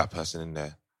that person in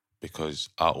there because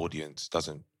our audience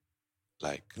doesn't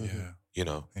like, what's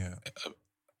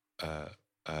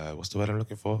the word I'm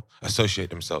looking for? Associate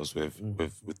themselves with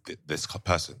this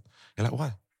person. You're like,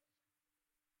 why?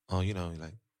 Oh,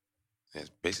 like, it's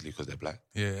basically because they're black.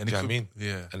 Yeah, Do and you know what I mean?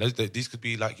 Yeah, and these could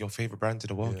be like your favorite brands in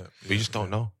the world, but you just don't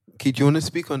know. Key, do you want to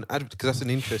speak on advert? Because that's an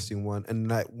interesting one, and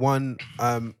like one,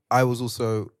 I was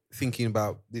also thinking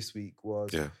about this week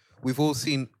was we've all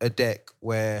seen a deck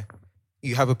where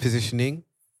you have a positioning.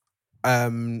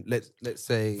 Let's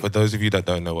say for those of you that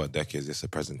don't know what deck is, it's a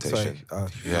presentation.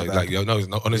 It's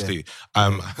not honestly.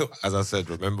 As I said,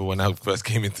 remember when I first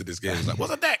came into this game, it was like,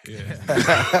 what's a deck?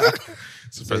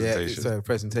 It's a presentation. So a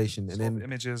presentation, and then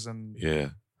images and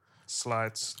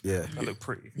slides. Yeah, that look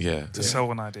pretty. Yeah, to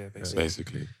sell an idea,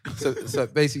 basically. So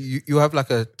basically, you have like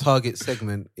a target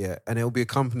segment, and it will be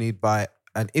accompanied by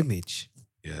an image.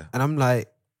 Yeah, and I'm like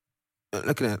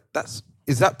looking at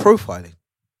is that profiling?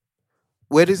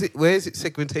 Where is it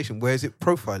segmentation? Where is it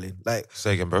profiling? Like,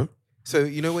 say again, bro. So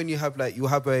when you have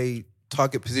a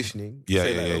target positioning,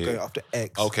 going after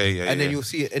X, and then you'll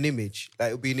see an image, like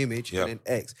it'll be an image and then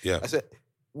X. Yeah. I said,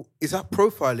 is that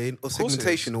profiling or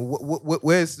segmentation, or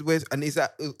where's and is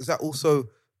that also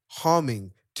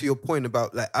harming to your point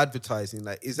about like advertising?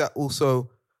 Like, is that also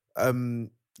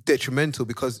detrimental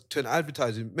because to an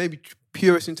advertiser, maybe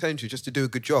purest intention just to do a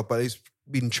good job, but it's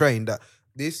been trained that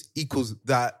this equals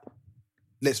that.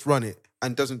 Let's run it,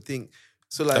 and doesn't think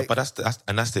so. Like, but that's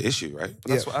the issue, right?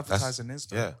 That's what advertising is.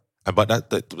 Though. Yeah, but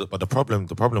the problem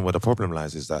where the problem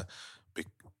lies is that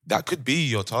could be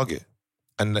your target,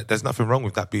 and there's nothing wrong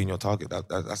with that being your target.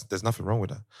 There's nothing wrong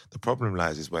with that. The problem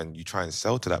lies is when you try and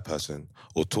sell to that person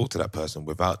or talk to that person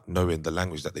without knowing the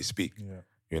language that they speak. Yeah.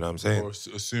 You know what I'm saying? Or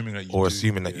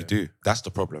assuming that you do. That's the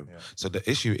problem. Yeah. So the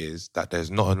issue is that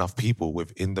there's not enough people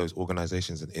within those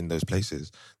organizations and in those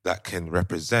places that can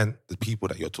represent the people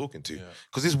that you're talking to.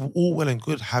 Because it's all well and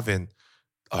good having,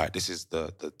 all right, this is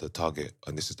the target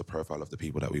and this is the profile of the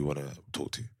people that we want to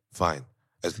talk to. Fine.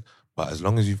 But as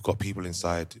long as you've got people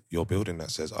inside your building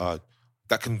that says,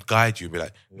 that can guide you and be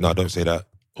like, no, don't say that.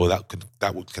 Or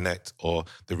that would connect. Or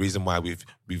the reason why we've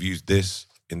used this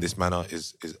in this manner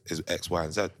is X, Y,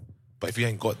 and Z. But if you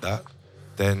ain't got that,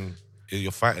 then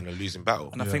you're fighting a losing battle.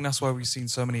 And I think that's why we've seen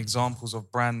so many examples of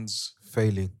brands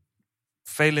failing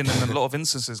in a lot of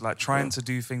instances, like trying to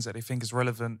do things that they think is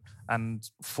relevant and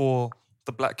for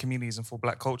the black communities and for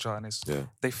black culture, and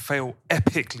they fail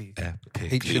epically. Do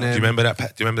you remember that?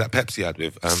 Do you remember that Pepsi ad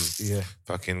with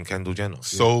fucking Kendall Jenner?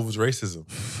 Solves racism.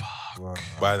 Wow.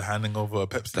 By handing over a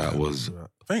Pepsi. That was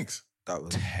thanks. That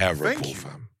was terrible,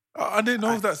 fam. I didn't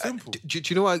know it was that simple. Do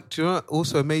you know what? Do you know what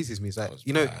also amazes me is like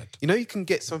you can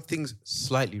get some things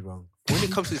slightly wrong. When it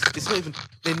comes to this, it's not even.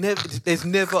 There's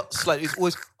never slightly. It's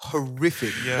always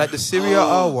horrific. Yeah. Like the Syria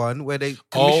R one where they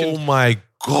commissioned. Oh my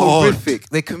god! Horrific.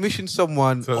 They commissioned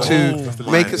someone to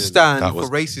make a stand for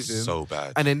racism. So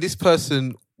bad. And then this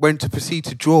person went to proceed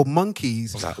to draw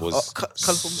monkeys. That was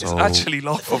it's actually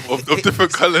laughable. Of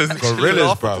different colours.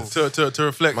 Gorillas, bro. To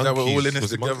reflect that we're all in this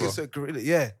together. It's a gorilla,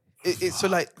 yeah. It's so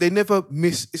like they never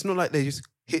miss. It's not like they just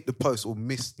hit the post or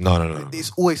miss. No.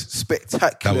 It's always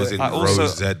spectacular. That was in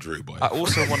Rose Zedru, boy. I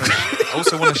also want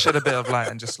to shed a bit of light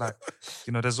and just like,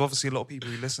 there's obviously a lot of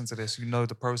people who listen to this who know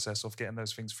the process of getting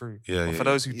those things through. But for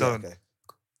those who don't,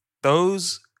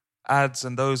 those ads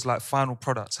and those like final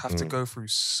products have to go through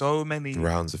so many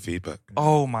rounds of feedback.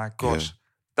 Oh my gosh,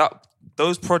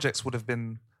 those projects would have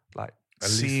been like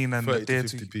seen and adhered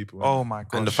to. People, oh my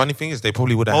gosh! And the funny thing is, they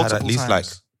probably would have had at least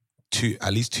times.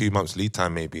 at least 2 months lead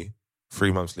time, maybe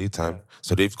 3 months lead time.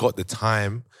 So they've got the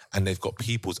time and they've got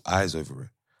people's eyes over it.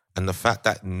 And the fact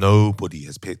that nobody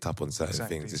has picked up on certain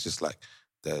things, it's just like,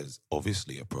 there's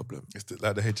obviously a problem. It's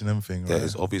like the H&M thing, right? There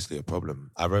is obviously a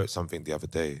problem. I wrote something the other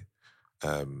day,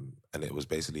 and it was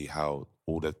basically how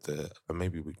all of and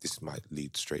maybe this might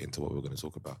lead straight into what we're going to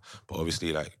talk about, but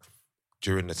obviously like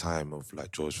during the time of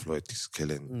like George Floyd's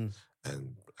killing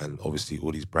and obviously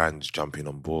all these brands jumping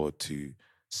on board to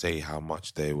say how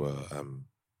much they were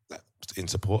like in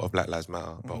support of Black Lives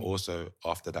Matter, but also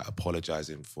after that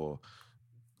apologizing for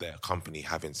their company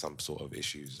having some sort of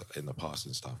issues in the past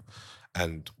and stuff.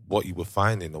 And what you were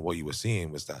finding or what you were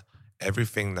seeing was that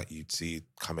everything that you'd see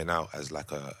coming out as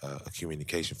like a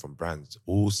communication from brands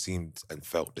all seemed and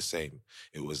felt the same.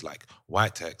 It was like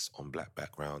white text on black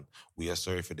background. We are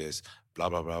sorry for this. Blah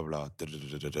blah blah blah. Da, da,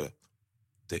 da, da, da.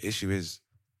 The issue is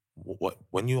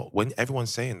when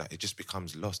everyone's saying that, it just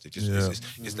becomes lost. It just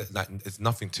it's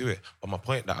nothing to it. But my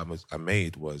point that I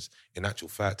made was, in actual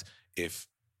fact, if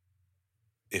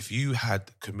you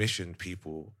had commissioned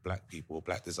people, black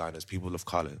designers, people of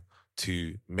color,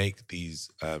 to make these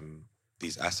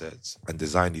assets and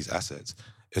design these assets,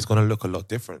 it's going to look a lot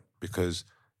different because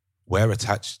we're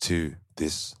attached to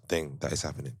this thing that is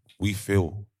happening. We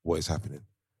feel what is happening.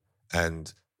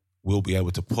 And we'll be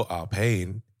able to put our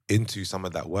pain into some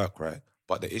of that work, right?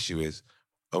 But the issue is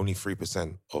only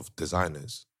 3% of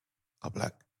designers are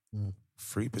black.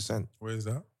 3%. Where is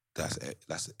that? That's it.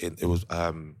 It was...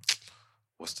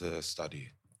 what's the study?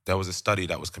 There was a study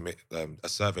that was a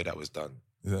survey that was done.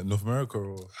 Is that North America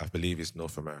or? I believe it's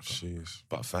North America. Jeez.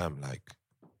 But fam, like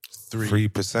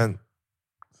 3%.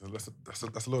 So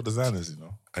that's a lot of designers, you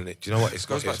know. And do you know what? It's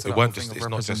not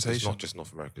just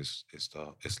North America.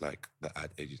 It's like the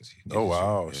ad agency. Oh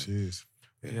wow, jeez.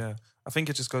 Yeah, I think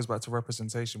it just goes back to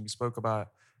representation. We spoke about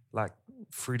like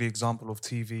through the example of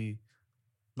TV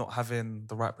not having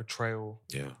the right portrayal.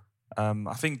 Yeah.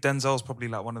 I think Denzel's probably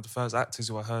like one of the first actors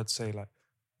who I heard say like,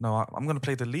 no, I'm going to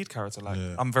play the lead character. Like,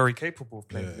 I'm very capable of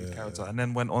playing the lead character. And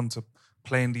then went on to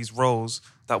playing these roles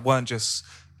that weren't just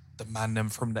the man them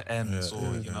from the ends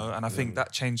you know. And I think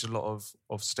that changed a lot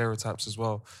of stereotypes as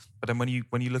well. But then when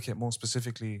you look at it more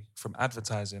specifically from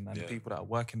advertising and people that are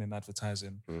working in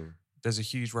advertising, there's a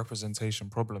huge representation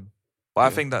problem. But I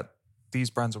think that these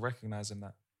brands are recognizing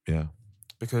that. Yeah.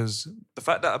 Because the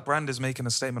fact that a brand is making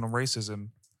a statement on racism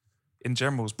in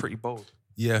general is pretty bold.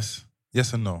 Yes.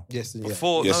 Yes and no. Yes and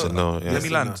Before, yes and no. Let me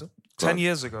land. 10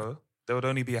 years ago, there would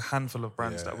only be a handful of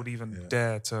brands that would even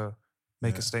dare to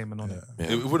make a statement on it.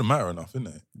 Yeah. It wouldn't matter enough, isn't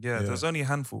it? Yeah, there's only a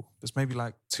handful. There's maybe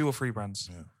like 2 or 3 brands.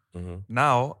 Yeah.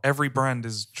 Now, every brand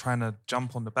is trying to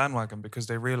jump on the bandwagon because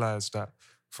they realize that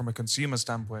from a consumer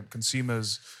standpoint,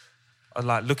 consumers are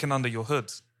like looking under your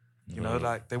hood. You know,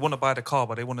 like they want to buy the car,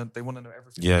 but they want to know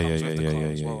everything that comes with the car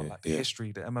as well, like the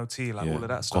history, the MOT, like all of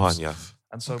that stuff. Go on, yeah.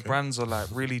 And so brands are like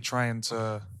really trying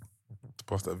to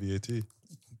pass that VAT.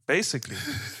 Basically.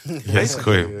 Yes,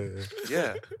 cool.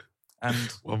 Yeah. And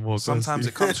sometimes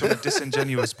it comes from a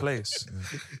disingenuous place.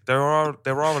 There are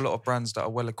a lot of brands that are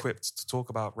well equipped to talk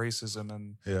about racism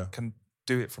and can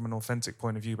do it from an authentic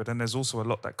point of view, but then there's also a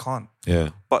lot that can't.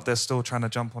 Yeah. But they're still trying to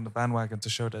jump on the bandwagon to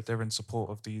show that they're in support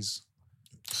of these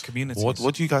communities.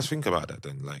 What do you guys think about that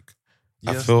then? Like,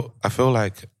 I feel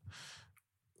like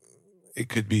it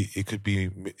could be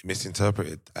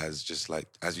misinterpreted as just like,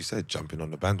 as you said, jumping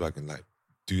on the bandwagon. Like,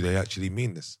 do they actually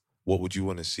mean this? What would you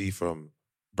want to see from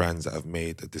brands that have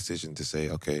made a decision to say,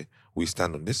 okay, we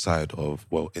stand on this side of,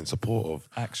 well, in support of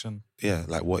action? Yeah,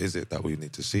 like what is it that we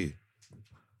need to see?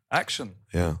 Action.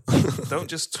 Yeah. Don't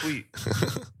just tweet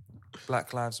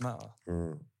Black Lives Matter.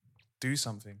 Do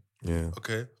something. Yeah.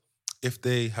 Okay. If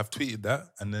they have tweeted that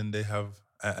and then they have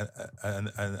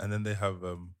and then they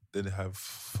have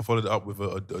followed it up with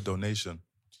a donation,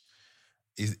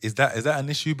 is that an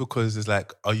issue? Because it's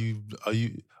like, are you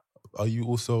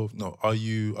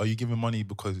giving money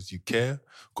because you care,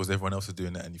 because everyone else is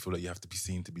doing that and you feel like you have to be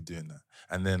seen to be doing that?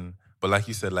 And then, but like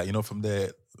you said, like, you know, from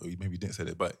there, or maybe you didn't say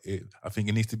it, but I think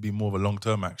it needs to be more of a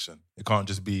long-term action. It can't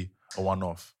just be a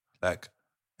one-off. Like,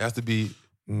 it has to be.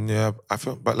 Yeah, I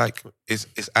feel, but like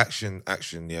it's action,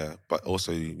 yeah. But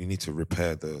also you need to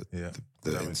repair the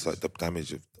inside, the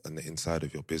damage on the inside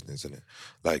of your business, isn't it?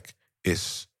 Like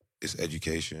it's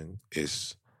education,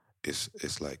 it's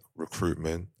like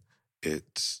recruitment,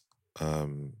 it's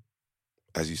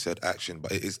as you said, action,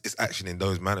 but it's action in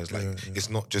those manners. Like it's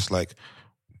not just like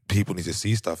people need to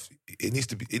see stuff. It needs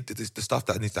to be the stuff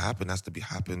that needs to happen has to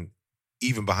happen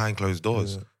even behind closed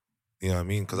doors. Yeah. You know what I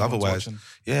mean? Because otherwise,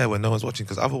 when no one's watching,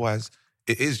 because otherwise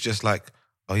it is just like,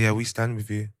 oh yeah, we stand with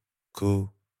you,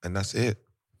 cool, and that's it.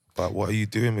 But what are you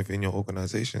doing within your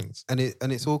organizations? And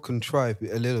it's all contrived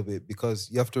a little bit, because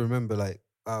you have to remember, like,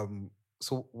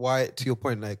 so why, to your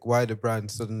point, like, why are the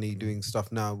brands suddenly doing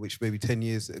stuff now which maybe 10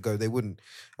 years ago they wouldn't?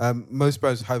 Most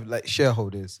brands have like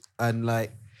shareholders, and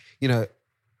like, you know,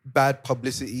 bad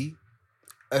publicity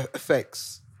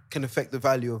can affect the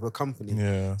value of a company.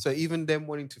 Yeah. So even them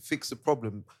wanting to fix the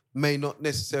problem may not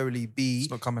necessarily be...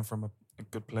 It's not coming from a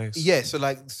good place. Yeah, so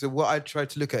what I try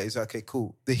to look at is, okay,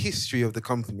 cool, the history of the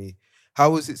company. How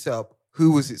was it set up?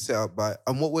 Who was it set up by?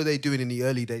 And what were they doing in the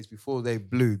early days before they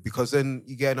blew? Because then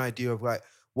you get an idea of like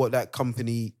what that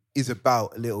company is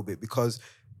about a little bit. Because,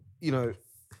 you know,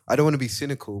 I don't want to be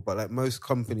cynical, but like most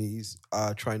companies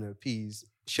are trying to appease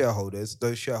shareholders.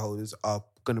 Those shareholders are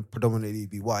going to predominantly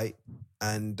be white.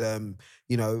 And,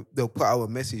 you know, they'll put out a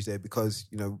message there because,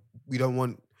 you know, we don't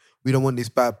want this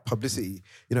bad publicity.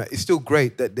 You know, it's still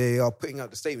great that they are putting out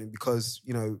the statement because,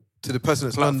 you know, to the person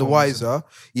that's none the wiser,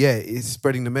 yeah, it's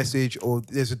spreading the message, or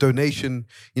there's a donation,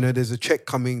 you know, there's a check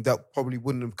coming that probably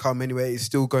wouldn't have come anyway. It's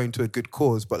still going to a good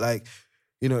cause. But like,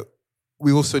 you know,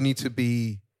 we also need to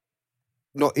be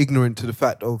not ignorant to the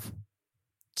fact of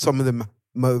some of the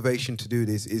motivation to do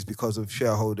this is because of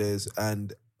shareholders,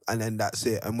 and then that's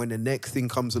it. And when the next thing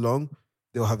comes along,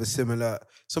 they'll have a similar...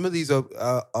 Some of these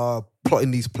are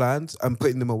plotting these plans and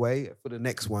putting them away for the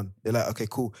next one. They're like, okay,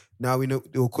 cool. Now we know,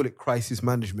 they'll call it crisis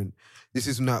management. This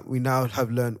is not... We now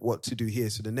have learned what to do here.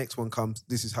 So the next one comes,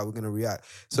 this is how we're going to react.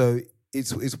 So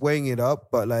it's weighing it up,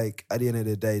 but like at the end of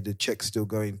the day, the check's still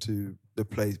going to the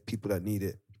people that need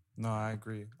it. No, I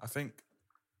agree. I think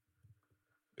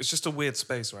it's just a weird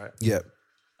space, right? Yeah.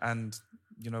 And,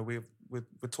 you know, we're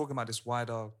talking about this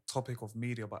wider topic of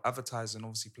media, but advertising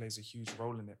obviously plays a huge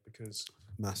role in it because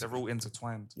they're all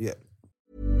intertwined. Yeah.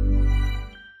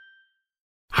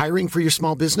 Hiring for your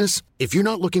small business? If you're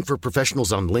not looking for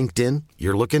professionals on LinkedIn,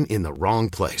 you're looking in the wrong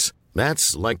place.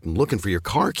 That's like looking for your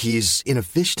car keys in a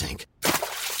fish tank.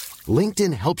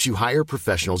 LinkedIn helps you hire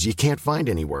professionals you can't find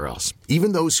anywhere else,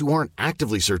 even those who aren't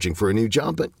actively searching for a new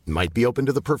job but might be open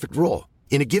to the perfect role.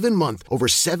 In a given month, over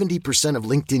 70% of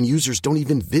LinkedIn users don't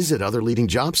even visit other leading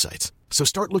job sites. So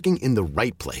start looking in the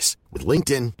right place. With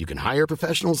LinkedIn, you can hire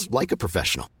professionals like a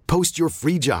professional. Post your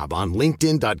free job on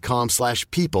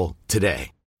linkedin.com/people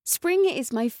today. Spring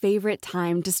is my favorite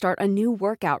time to start a new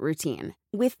workout routine.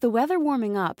 With the weather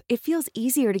warming up, it feels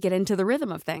easier to get into the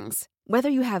rhythm of things. Whether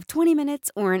you have 20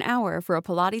 minutes or an hour for a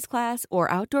Pilates class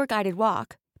or outdoor guided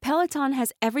walk, Peloton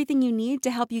has everything you need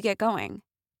to help you get going.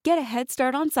 Get a head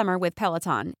start on summer with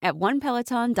Peloton at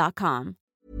onepeloton.com.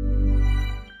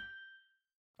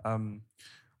 But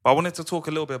I wanted to talk a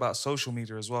little bit about social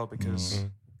media as well, because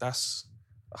that's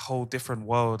a whole different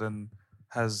world and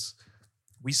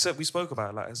we spoke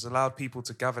about it, like, has allowed people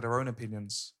to gather their own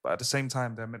opinions, but at the same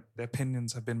time, their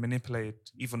opinions have been manipulated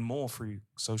even more through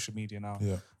social media now.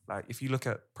 Yeah. Like, if you look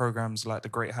at programs like The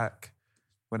Great Hack,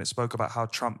 when it spoke about how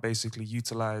Trump basically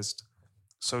utilized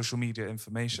social media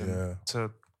information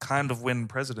to kind of win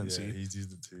presidency. Yeah, he's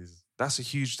used it to his that's a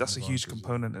huge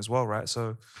component as well, right?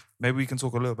 So maybe we can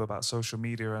talk a little bit about social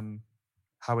media and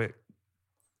how it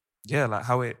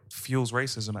fuels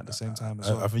racism at the same time as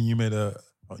well. I think you made a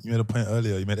point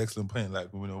earlier. You made an excellent point. Like,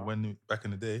 you know, when back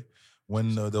in the day,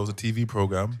 when there was a TV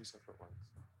program,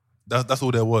 that's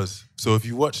all there was. So if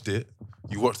you watched it,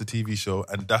 you watch the TV show,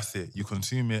 and that's it. You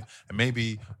consume it, and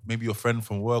maybe your friend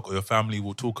from work or your family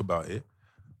will talk about it,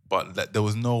 but there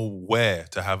was nowhere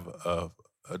to have a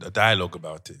dialogue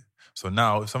about it. So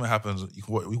now, if something happens,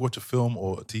 we watch a film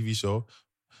or a TV show,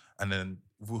 and then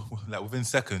like within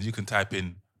seconds, you can type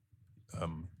in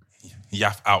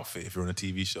Yaf outfit if you're on a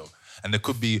TV show, and there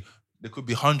could be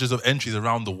hundreds of entries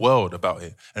around the world about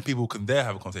it, and people can there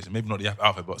have a conversation. Maybe not the Yaf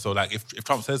outfit, but so like if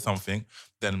Trump says something,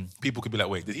 then people could be like,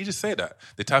 wait, did he just say that?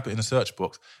 They type it in a search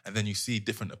box, and then you see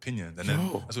different opinions, and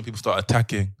then that's when people start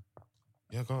attacking.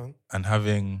 Yeah, go on. And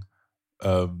having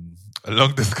a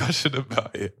long discussion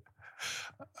about it.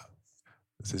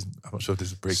 I'm not sure if this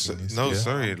is breaking news. No,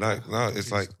 sorry.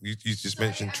 It's like you just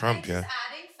mentioned Trump, yeah?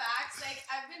 Adding facts, like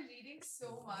I've been reading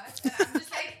so much, and I'm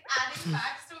just like adding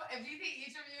facts to everything each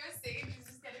of you is saying. You're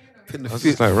just getting annoyed. Putting the was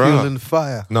just like, fuel right. and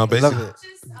fire. No, basically. Love it.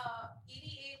 Just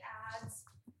 88 ads.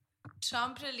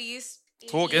 Trump released.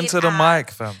 Talk into the mic,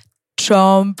 fam.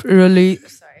 Trump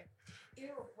released. Sorry. Ew,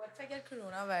 what if I get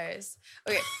coronavirus?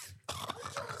 Okay.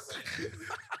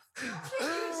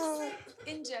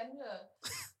 In general.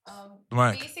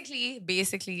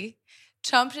 Basically,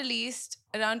 Trump released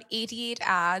around 88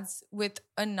 ads with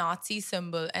a Nazi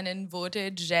symbol, an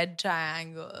inverted red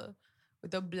triangle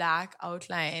with a black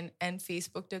outline, and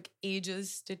Facebook took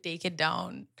ages to take it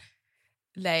down.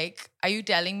 Like, are you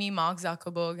telling me Mark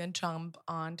Zuckerberg and Trump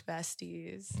aren't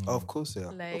besties? Of course they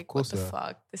are. Like, of course what the they are.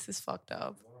 fuck? This is fucked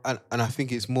up. And I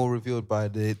think it's more revealed by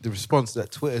the response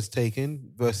that Twitter's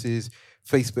taken versus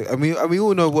Facebook. I mean, we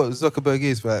all know what Zuckerberg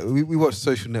is, right? We watch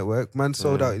Social Network. Man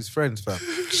sold out his friends, fam.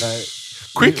 Like,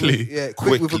 Quickly.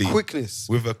 With a quickness.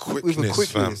 With a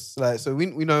quickness, Like, so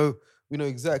we know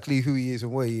exactly who he is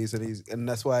and where he is, and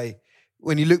that's why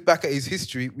when you look back at his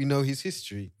history, we know his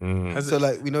history. So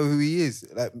like we know who he is.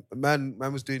 Like man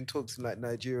was doing talks in like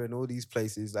Nigeria and all these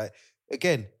places. Like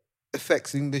again,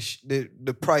 affecting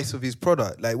the price of his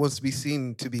product. Like wants to be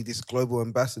seen to be this global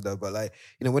ambassador, but like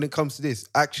when it comes to this,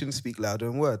 actions speak louder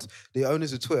than words. The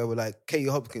owners of Twitter were like, Katie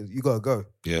Hopkins, you gotta go.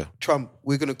 Yeah. Trump,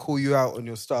 we're gonna call you out on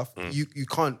your stuff. You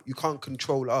can't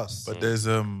control us. But there's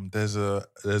a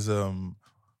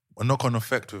knock-on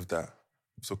effect with that.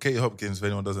 So Katie Hopkins, if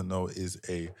anyone doesn't know, is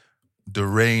a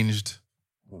deranged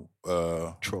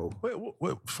troll.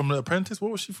 Wait, from The Apprentice?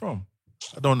 Where was she from?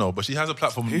 I don't know, but she has a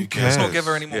platform. Who cares? Let's not give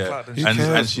her any more platform.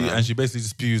 And she basically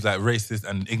spews like racist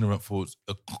and ignorant thoughts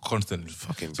constantly.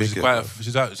 Fucking so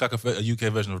she's like a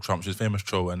UK version of Trump. She's a famous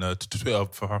troll, and Twitter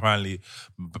finally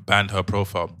banned her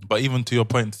profile. But even to your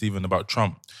point, Stephen, about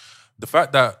Trump, the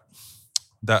fact that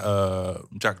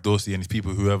Jack Dorsey and his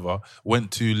people, whoever, went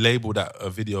to label that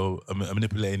video a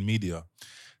manipulating media,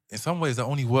 in some ways that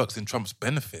only works in Trump's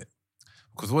benefit.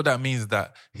 Because what that means is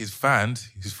that his fans,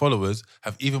 his followers,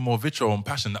 have even more vitriol and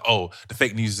passion that, the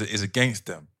fake news is against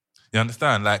them. You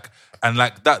understand? That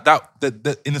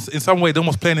in some way, they're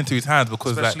almost playing into his hands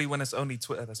because especially when it's only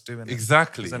Twitter that's doing it.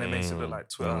 Exactly. Because then it makes it look like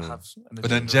Twitter has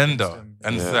an agenda.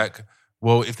 And it's like,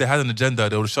 well, if they had an agenda,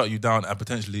 they would shut you down and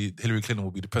potentially Hillary Clinton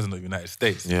will be the president of the United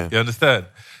States. Yeah. You understand?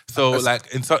 So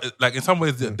in some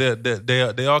ways,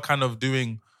 they are kind of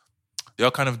doing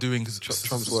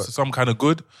Trump's work. some kind of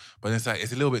good, but it's like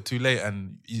it's a little bit too late.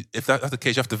 And if that's the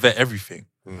case, you have to vet everything,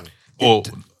 or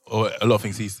a lot of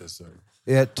things he says. Sorry.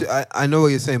 Yeah, I know what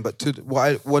you're saying, but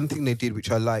one thing they did which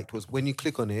I liked was when you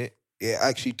click on it, it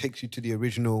actually takes you to the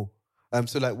original.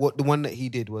 So like the one that he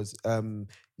did was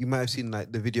you might have seen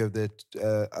like the video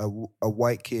of a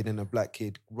white kid and a black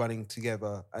kid running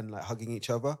together and like hugging each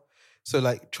other. So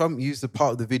like Trump used the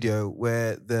part of the video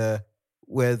where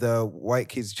the white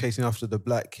kid's chasing after the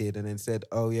black kid and then said,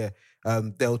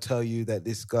 they'll tell you that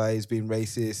this guy is being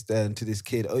racist and to this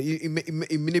kid. He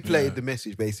manipulated the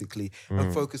message basically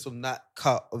and focused on that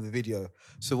cut of the video.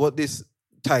 So what this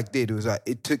tag did was like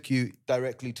it took you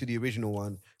directly to the original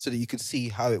one so that you could see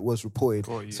how it was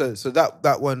reported. So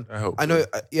that one, I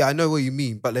know what you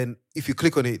mean. But then if you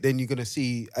click on it, then you're gonna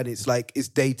see, and it's like it's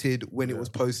dated when it was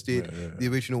posted, the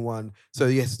original one. So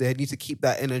yes, they need to keep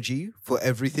that energy for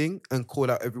everything and call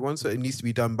out everyone. So it needs to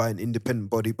be done by an independent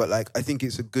body. But like I think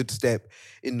it's a good step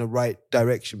in the right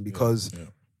direction because.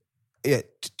 It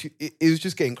was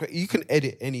just getting crazy. You can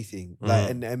edit anything like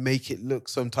and make it look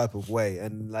some type of way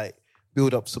and like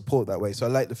build up support that way. So I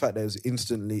like the fact that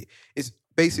it's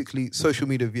basically social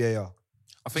media VAR.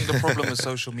 I think the problem with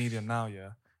social media now,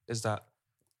 is that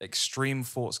extreme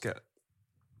thoughts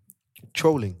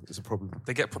trolling is a problem.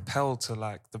 They get propelled to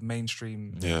like the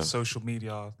mainstream social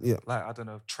media, like I don't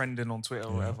know, trending on Twitter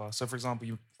or whatever. So for example,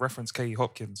 you reference Katie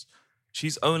Hopkins.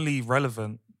 She's only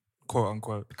relevant, quote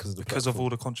unquote, because of all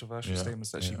the controversial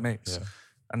statements that she makes. Yeah.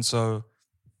 And so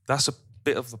that's a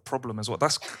bit of the problem as well.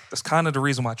 That's kind of the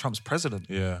reason why Trump's president.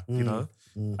 Yeah. You know?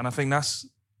 And I think that's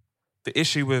the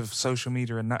issue with social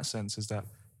media in that sense is that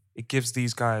it gives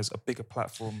these guys a bigger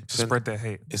platform to spread their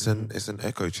hate. It's an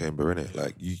echo chamber, isn't it?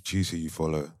 Like you choose who you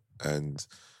follow and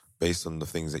based on the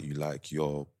things that you like,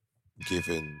 you're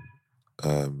given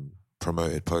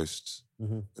promoted posts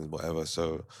and whatever.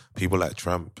 So people like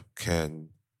Trump can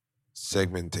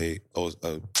segmentate or is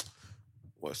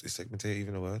segmentate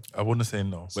even a word? I wouldn't say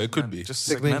no, but it could be. Just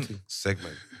segment.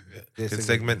 Can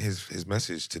segment his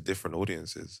message to different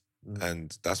audiences.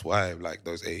 And that's why like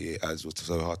those 88 ads were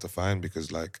so hard to find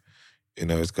because like,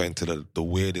 it's going to the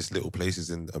weirdest little places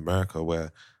in America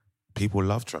where people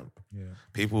love Trump. Yeah.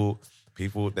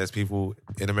 There's people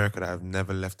in America that have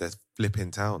never left their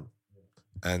flipping town.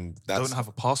 And that's... Don't have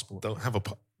a passport. Don't have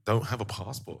a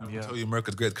passport. Yeah. Tell you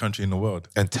America's the greatest country in the world.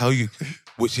 And tell you,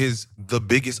 which is the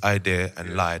biggest idea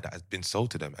and lie that has been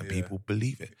sold to them. And people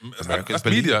believe it. Americans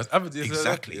believe media.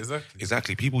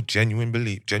 Exactly. People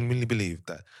genuinely believe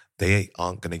that they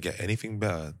aren't going to get anything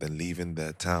better than leaving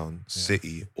their town,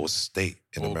 city, or state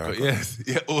in America. Yes,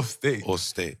 or state. Or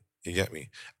state. You get me?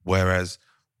 Whereas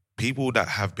people that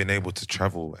have been able to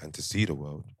travel and to see the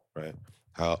world, right,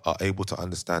 are able to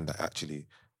understand that actually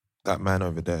that man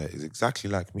over there is exactly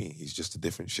like me. He's just a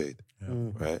different shade,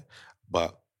 right?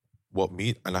 But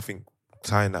and I think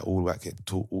tying that all back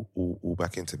all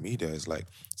back into media is like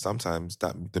sometimes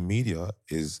that the media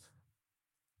is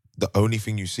the only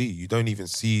thing you see. You don't even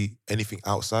see anything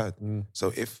outside.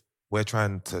 So if we're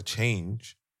trying to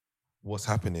change what's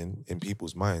happening in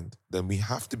people's mind, then we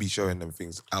have to be showing them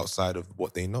things outside of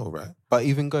what they know, right? But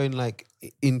even going like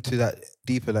into that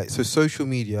deeper, like, so social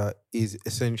media is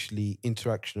essentially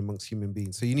interaction amongst human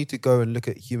beings. So you need to go and look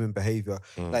at human behavior.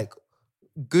 Like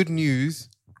good news,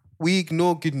 we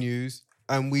ignore good news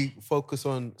and we focus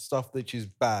on stuff that is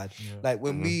bad. Like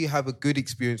when we have a good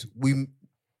experience, we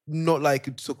not like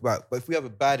to talk about, but if we have a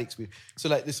bad experience, so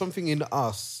like there's something in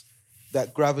us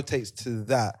that gravitates to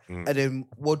that. And then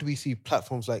what do we see?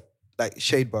 Platforms like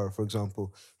Shadeborough, for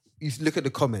example. You look at the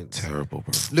comments. Terrible,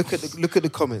 bro. Look at the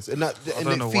comments, and that. I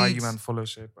don't know why you man follow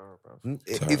Shadeborough, bro.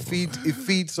 It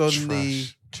feeds on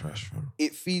trash, bro.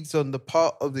 It feeds on the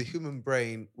part of the human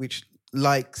brain which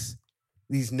likes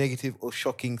these negative or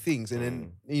shocking things, and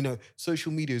then you know,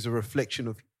 social media is a reflection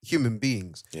of human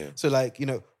beings. So like, you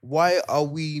know, why are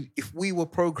we? If we were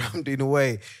programmed in a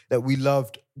way that we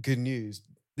loved good news,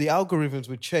 the algorithms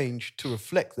would change to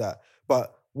reflect that.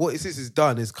 But what this has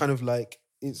done is kind of like,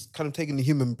 it's kind of taken the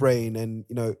human brain and,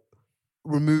 you know,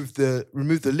 remove the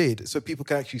lid so people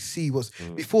can actually see what's...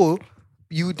 Before,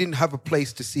 you didn't have a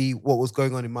place to see what was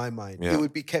going on in my mind. It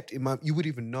would be kept in my... You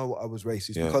wouldn't even know I was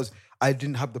racist because I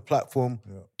didn't have the platform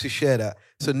to share that.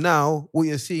 So now what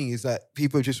you're seeing is that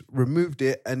people have just removed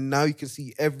it, and now you can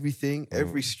see everything,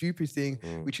 every stupid thing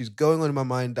which is going on in my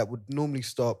mind that would normally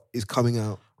stop is coming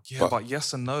out. Yeah, but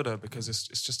yes and no though, because it's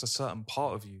just a certain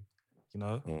part of you, you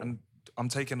know? And I'm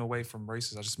taking away from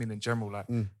races. I just mean in general. Like,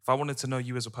 if I wanted to know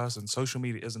you as a person, social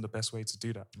media isn't the best way to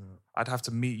do that. I'd have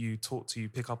to meet you, talk to you,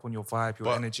 pick up on your vibe,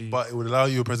 your energy. But it would allow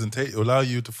you a presentation. It would allow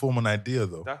you to form an idea,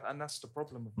 though. And that's the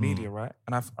problem with media, right?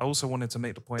 And I also wanted to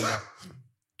make the point that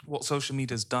what social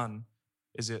media's done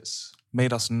is it's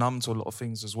made us numb to a lot of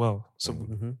things as well. So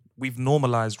we've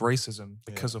normalized racism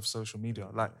because of social media.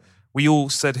 Like, we all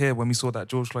said here when we saw that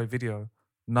George Floyd video,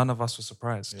 none of us were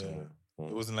surprised.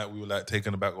 It wasn't like we were like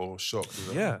taken aback or shocked.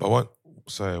 But what?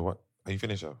 Are you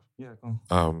finished up? Yeah, go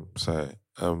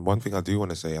on. One thing I do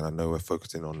want to say, and I know we're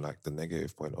focusing on like the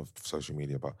negative point of social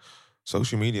media, but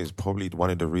social media is probably one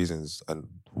of the reasons and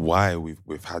why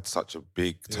we've had such a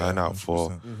big turnout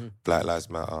for Black Lives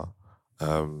Matter.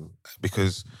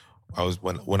 Because I was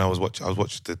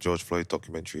watching the George Floyd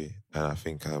documentary, and I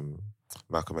think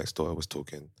Malcolm X's daughter was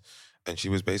talking, and she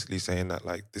was basically saying that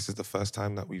like this is the first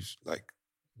time that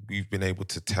we've been able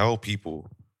to tell people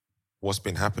what's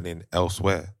been happening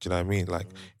elsewhere. Do you know what I mean? Like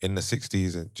in the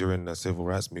 60s and during the civil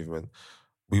rights movement,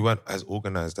 we weren't as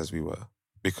organized as we were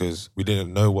because we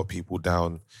didn't know what people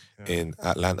down in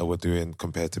Atlanta were doing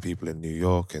compared to people in New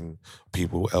York and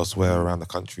people elsewhere around the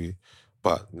country.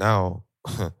 But now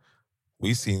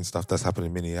we've seen stuff that's happened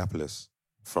in Minneapolis,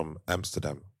 from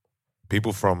Amsterdam.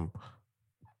 People from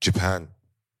Japan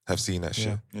have seen that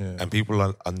shit. And people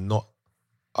are not...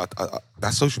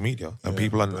 that's social media, and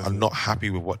people are not happy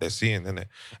with what they're seeing, innit?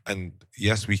 And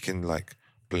yes, we can like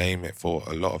blame it for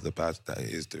a lot of the bad that it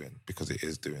is doing, because it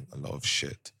is doing a lot of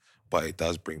shit, but it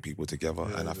does bring people together.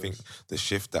 And I think the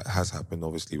shift that has happened,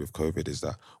 obviously, with COVID is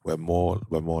that we're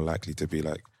more likely to be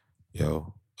like,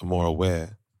 more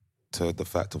aware to the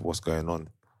fact of what's going on.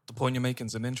 The point you're making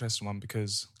is an interesting one,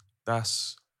 because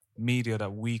that's media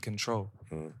that we control.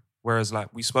 Whereas, like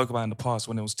we spoke about in the past,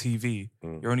 when it was TV,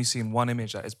 you're only seeing one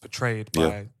image that is portrayed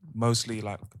by mostly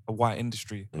like a white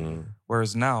industry.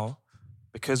 Whereas now,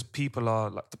 because people are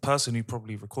like the person who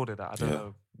probably recorded that, I don't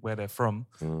know where they're from,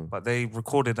 but they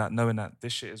recorded that knowing that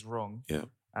this shit is wrong,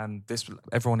 and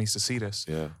everyone needs to see this.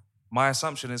 My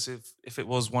assumption is if it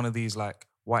was one of these like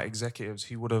white executives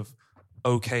who would have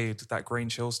okayed that grain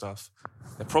chill stuff,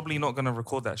 they're probably not going to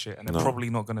record that shit, and they're probably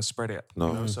not going to spread it.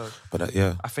 You know? So, but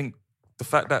I think the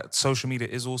fact that social media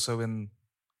is also in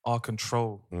our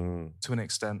control to an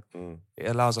extent, it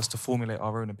allows us to formulate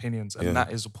our own opinions, and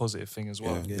that is a positive thing as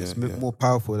well. It's more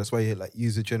powerful. That's why you like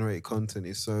user-generated content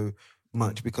is so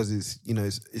much, because it's, you know,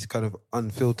 it's kind of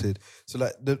unfiltered. So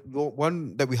like the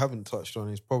one that we haven't touched on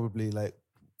is probably like,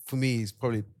 for me, is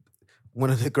probably one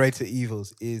of the greater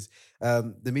evils is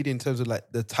the media in terms of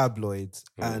like the tabloids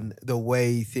and the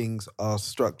way things are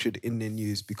structured in the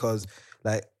news. Because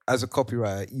like as a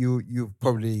copywriter, you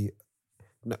probably,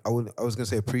 I was going to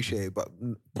say appreciate it, but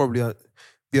probably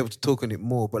be able to talk on it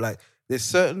more. But like there's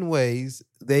certain ways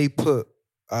they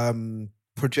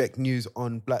project news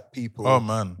on black people. Oh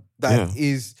man, that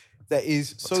is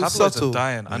so tabloids subtle. Are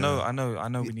dying. I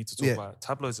know. We need to talk about it.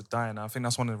 Tabloids are dying. I think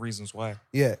that's one of the reasons why.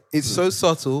 Yeah, it's so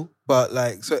subtle, but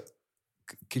like, so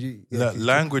could you?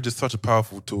 Language is such a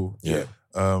powerful tool.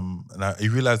 And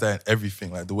you realize that in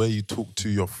everything, like the way you talk to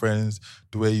your friends,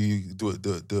 the way you do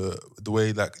the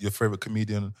way like your favorite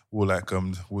comedian will like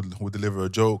will deliver a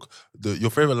joke, your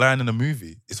favorite line in a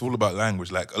movie. It's all about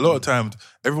language. Like a lot of times,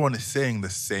 everyone is saying the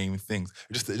same things.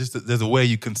 Just there's a way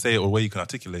you can say it or a way you can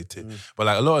articulate it. But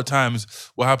like a lot of times,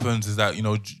 what happens is that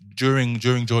during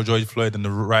George Floyd and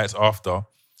the riots after,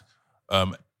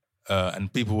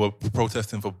 and people were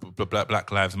protesting for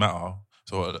Black Lives Matter.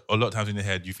 So a lot of times in your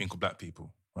head, you think of black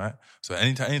people, right? So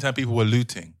anytime people were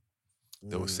looting,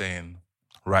 they were saying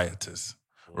rioters.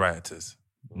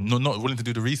 Not willing to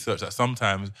do the research that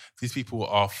sometimes these people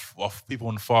are people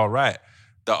on the far right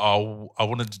that I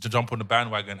wanted to jump on the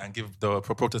bandwagon and give the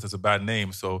protesters a bad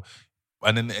name. So,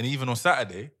 and even on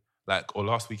Saturday, or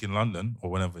last week in London, or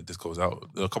whenever this goes out,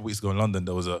 a couple weeks ago in London,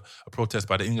 there was a protest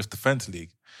by the English Defence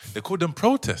League. They called them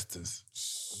protesters.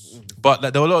 But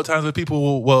there were a lot of times where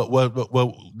people were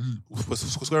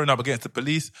squaring up against the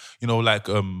police,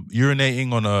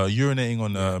 urinating on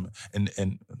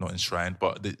not enshrined,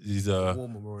 but these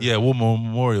war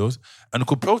memorials, and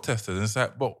called protesters. And it's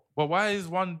like, but why is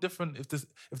one different if the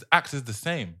act is the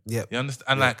same? Yeah, you understand?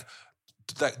 And like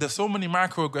there's so many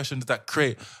microaggressions that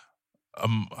create.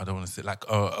 I don't want to say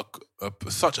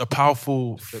such a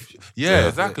powerful,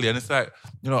 exactly. And it's like,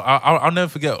 I'll never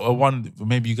forget one.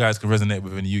 Maybe you guys can resonate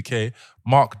with in the UK.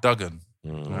 Mark Duggan,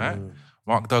 right?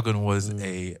 Mark Duggan was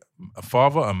a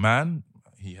father, a man.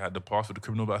 He had the past with the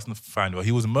criminal, but that's not fine. But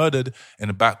he was murdered in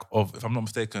the back of, if I'm not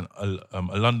mistaken, a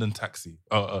London taxi,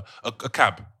 a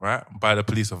cab, right, by the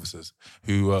police officers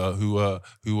who were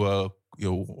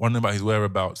wondering about his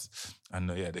whereabouts, and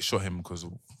they shot him because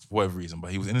of whatever reason.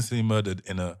 But he was innocently murdered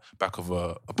in the back of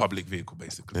a public vehicle,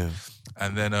 basically. Yeah.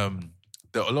 And then a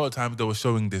lot of times they were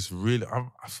showing this really, I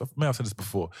may have said this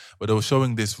before, but they were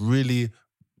showing this really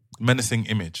menacing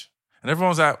image, and everyone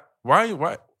was like,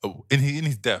 why in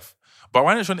his death? But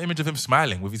why not show an image of him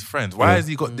smiling with his friends? Why has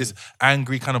he got this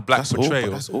angry kind of black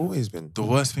portrayal? That's always been. The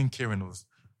worst thing, Kieran, was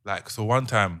so one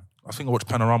time, I think I watched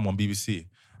Panorama on BBC,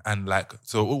 and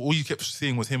so all you kept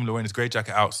seeing was him wearing his grey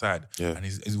jacket outside, and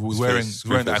he's wearing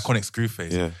the iconic screw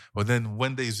face. Yeah. But then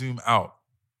when they zoom out,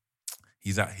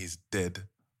 he's at his dead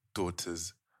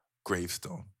daughter's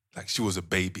gravestone. Like she was a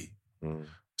baby.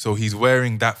 So he's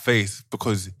wearing that face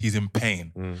because he's in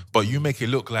pain. But you make it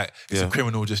look like it's a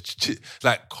criminal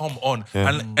come on.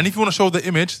 Yeah. And if you want to show the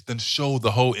image, then show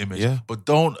the whole image. Yeah. But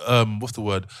don't,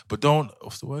 But don't,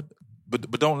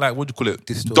 what do you call it?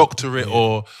 Doctor it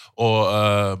or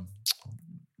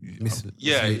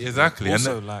exactly.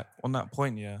 Also, and on that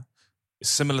point, it's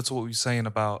similar to what we were saying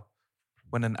about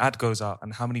when an ad goes out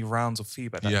and how many rounds of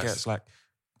feedback that gets. Like,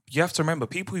 you have to remember,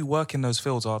 people who work in those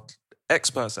fields are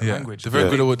experts at language. They're very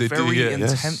good at what they do.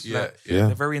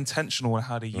 They're very intentional in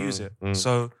how they use it.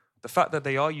 So the fact that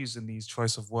they are using these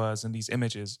choice of words and these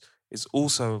images is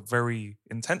also very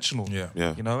intentional.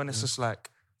 And it's just like,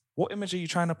 what image are you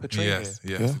trying to portray here?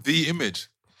 Yes. The image.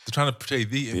 They're trying to portray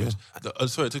the image. A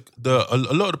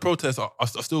lot of the protests are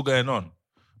still going on,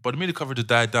 but the media coverage has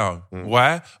died down.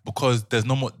 Why? Because there's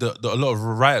no more. A lot of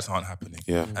riots aren't happening.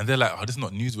 And they're like, this is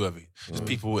not newsworthy. Just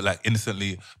people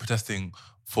innocently protesting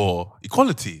for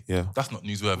equality. That's not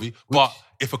newsworthy. But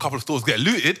if a couple of stores get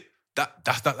looted,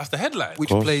 that's the headline. Which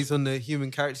plays on the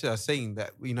human character, saying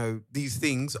that these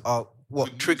things are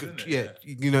what trigger.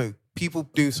 People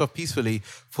doing stuff peacefully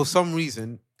for some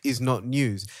reason is not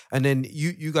news. And then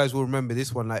you guys will remember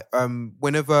this one.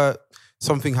 Whenever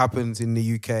something happens in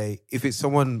the UK, if it's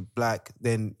someone black,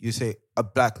 then you say a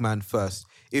black man first.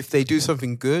 If they do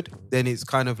something good, then it's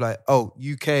kind of like,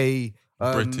 UK.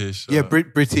 British.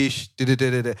 British.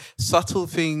 Subtle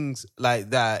things like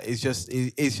that. It's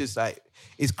just like,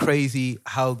 it's crazy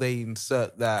how they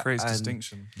insert that. Creates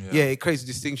distinction. Yeah, it creates a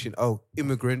distinction. Oh,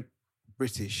 immigrant,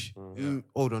 British.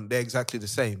 Hold on, they're exactly the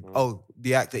same. Oh,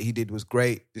 the act that he did was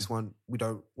great. This one, we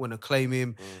don't want to claim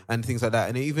him and things like that.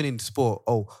 And even in sport,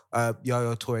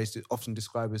 Yaya Toure is often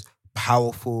described as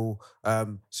powerful,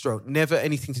 strong. Never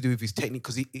anything to do with his technique,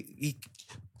 because he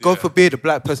God forbid a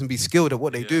black person be skilled at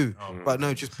what they do. But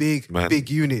no, just big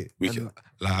unit.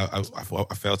 I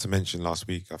failed to mention last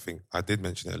week, I think I did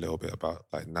mention it a little bit about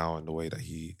now and the way that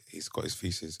he's got his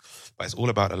thesis. But it's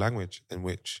all about the language in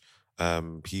which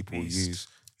people use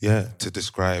to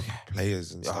describe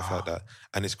players and stuff like that.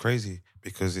 And it's crazy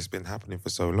because it's been happening for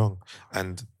so long.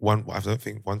 And one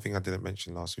thing I didn't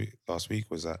mention last week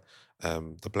was that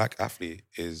the black athlete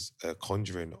is a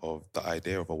conjuring of the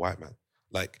idea of a white man.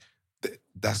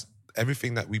 That's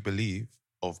everything that we believe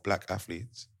of black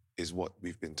athletes is what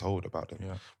we've been told about them.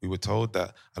 Yeah. We were told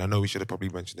that, and I know we should have probably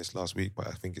mentioned this last week, but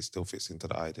I think it still fits into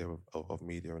the idea of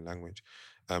media and language.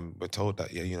 We're told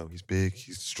that, yeah, you know, he's big,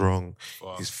 he's strong,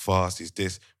 he's fast, he's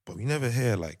this, but we never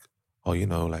hear like, oh, you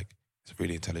know, like, he's a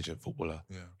really intelligent footballer.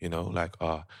 Yeah. You know, like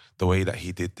the way that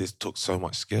he did this took so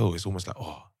much skill. It's almost like,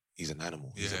 oh, he's an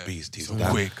animal. He's a beast. He's so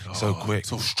that quick. so quick,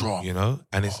 so strong. You know,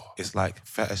 and it's like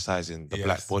fetishizing the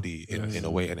black body in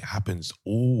a way, and it happens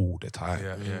all the time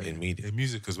in media, in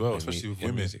music as well, especially with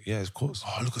women. Music. Yeah, of course.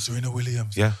 Oh, look at Serena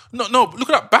Williams. Yeah. No, look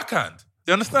at that backhand.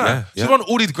 You understand? Yeah, She's won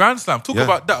all these Grand Slams. Talk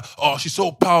about that. Oh, she's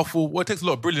so powerful. Well, it takes a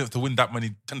lot of brilliance to win that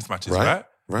many tennis matches, right?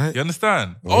 Right. You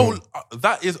understand? Oh,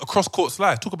 that is a cross-court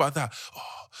slice. Talk about that. Oh,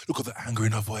 look at the anger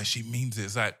in her voice. She means it.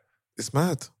 It's like... It's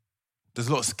mad. There's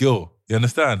a lot of skill. You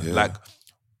understand? Yeah. Like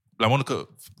Monica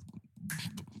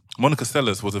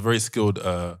Seles was a very skilled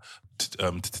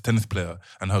tennis player,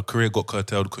 and her career got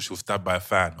curtailed because she was stabbed by a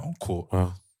fan on court.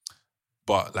 Wow.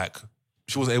 But like,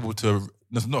 she wasn't able to...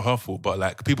 It's not her fault, but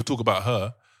like, people talk about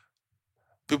her.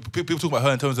 People talk about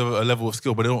her in terms of a level of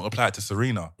skill, but they don't apply it to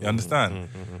Serena. You understand?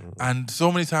 And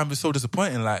so many times it's so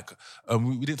disappointing. Like,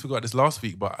 we didn't talk about this last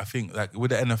week, but I think like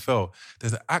with the NFL,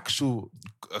 there's an actual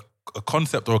a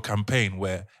concept or a campaign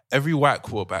where every white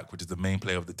quarterback, which is the main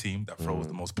player of the team that throws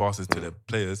the most passes to their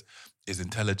players, is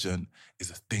intelligent,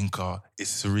 is a thinker, is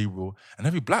cerebral. And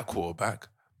every black quarterback,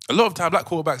 a lot of time black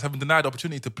quarterbacks have been denied the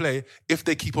opportunity to play if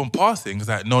they keep on passing. It's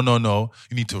like, no,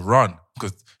 you need to run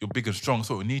because you're big and strong,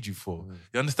 so we need you for.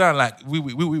 You understand? Like, we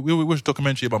watched a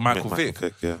documentary about Michael Vick.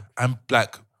 And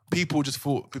like, people just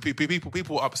thought,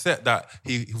 people were upset that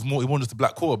he wanted just a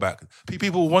black quarterback.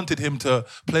 People wanted him to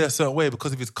play a certain way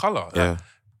because of his colour. Yeah.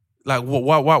 Like,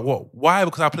 why?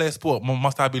 Because I play a sport,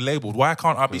 must I be labelled? Why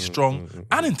can't I be strong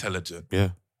and intelligent? Yeah.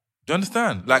 Do you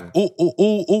understand? Like,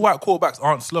 all white quarterbacks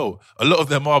aren't slow. A lot of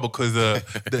them are because there's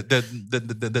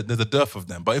a dearth of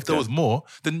them. But if there was more,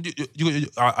 then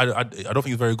I don't think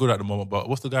he's very good at the moment. But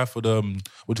what's the guy for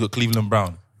the Cleveland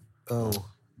Brown? Oh,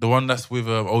 the one that's with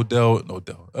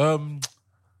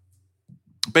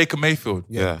Baker Mayfield.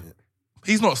 Yeah.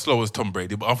 He's not slow as Tom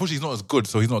Brady, but unfortunately he's not as good,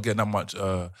 so he's not getting that much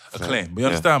acclaim. But you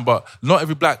understand? But not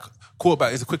every black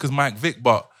quarterback is as quick as Mike Vick,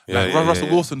 but Russell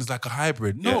Wilson is like a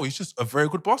hybrid. No, he's just a very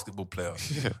good basketball player.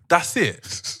 Yeah. That's it.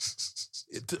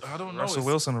 I don't know. Russell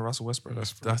Wilson or Russell Westbrook?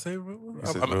 Did I say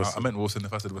I meant Wilson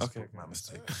if I said Westbrook. Okay, my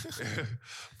mistake.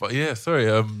 But yeah, sorry.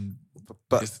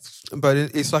 But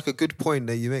it's like a good point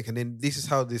that you make, and then this is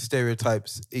how the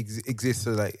stereotypes exist.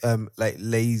 So like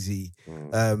lazy,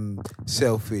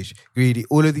 selfish, greedy.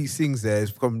 All of these things there is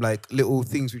from like little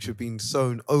things which have been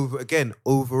sown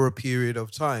over a period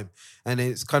of time, and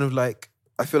it's kind of like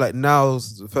I feel like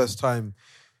now's the first time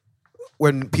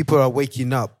when people are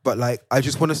waking up. But like I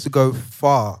just want us to go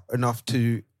far enough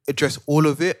to address all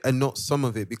of it and not some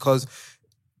of it, because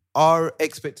our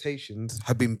expectations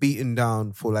have been beaten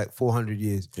down for like 400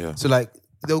 years. Yeah. So like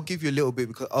they'll give you a little bit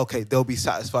because okay, they'll be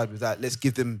satisfied with that. Let's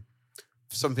give them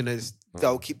something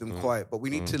that'll keep them quiet. But we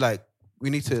need to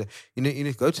you need to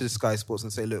go to the Sky Sports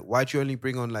and say, look, why do you only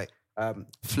bring on like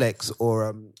Flex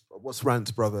or what's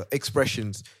Rant's brother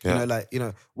Expressions? Yeah. You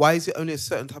know, why is it only a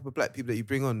certain type of black people that you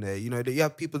bring on there? You know, that you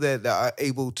have people there that are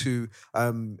able to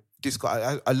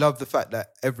I love the fact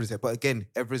that Evra's there, but again,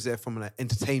 Evra's there from an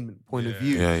entertainment point of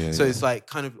view. So it's like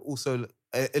kind of also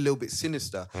a little bit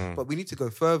sinister. But we need to go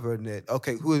further in it.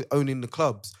 Okay, who are owning the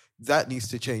clubs? That needs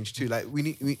to change too. Like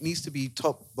it needs to be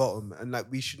top bottom, and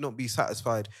like we should not be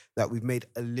satisfied that we've made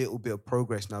a little bit of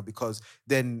progress now, because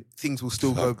then things will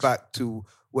still go back to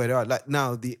where they are. Like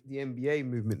now, the NBA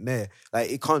movement there, like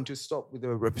it can't just stop with the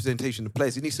representation of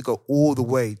players. It needs to go all the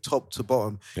way, top to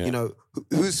bottom. Yeah. You know,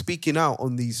 who's speaking out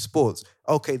on these sports?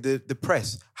 Okay, the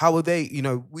press. How are they? You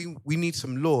know, we need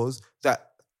some laws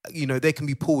that, you know, they can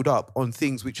be pulled up on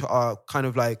things which are kind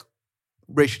of like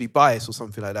racially biased or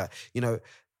something like that. You know,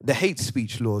 the hate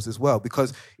speech laws as well,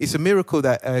 because it's a miracle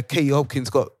that Katie Hopkins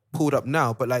got pulled up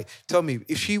now. But like, tell me,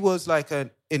 if she was like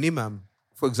an imam,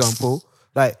 for example,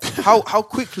 like how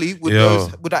quickly would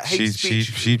that hate speech?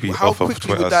 She'd be how off quickly of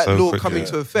Twitter would that so law quickly. come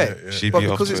into effect? But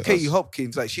because it's Katie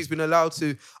Hopkins, like she's been allowed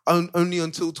to only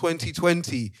until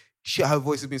 2020. Her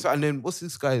voice has been. And then what's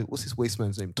this guy? What's this waste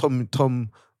man's name?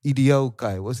 Tom EDL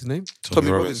guy. What's his name?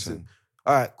 Tommy Robinson.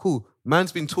 All right, cool.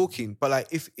 Man's been talking, but like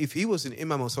if he was an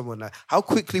imam or someone, like how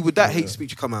quickly would that hate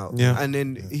speech come out? Yeah. And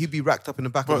then he'd be racked up in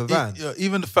the back of a van.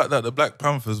 Even the fact that the Black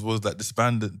Panthers was like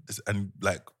disbanded and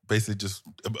like basically just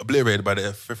obliterated by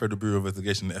the Federal Bureau of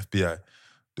Investigation, the FBI.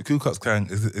 The Ku Klux Klan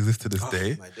exists to this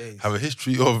day, have a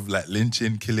history of like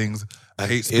lynching, killings,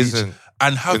 hate speech,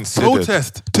 and have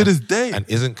protest to this day. And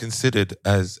isn't considered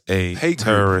as a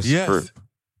terrorist group.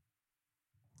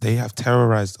 they have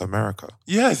terrorized America.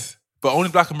 Yes, but only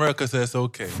Black America says it's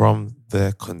okay. From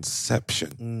their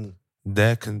conception.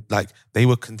 They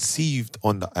were conceived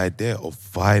on the idea of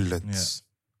violence.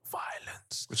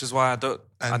 Violence. Which is why I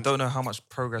don't know how much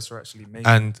progress we're actually making.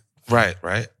 And right.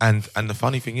 And the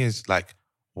funny thing is, like,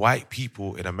 white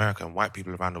people in America and white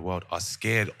people around the world are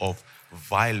scared of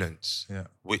violence,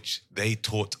 which they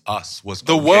taught us was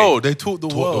the okay. world. They taught the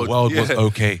world. The world was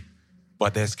okay.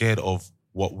 But they're scared of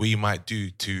what we might do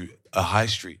to a high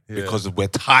street because we're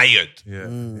tired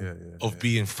of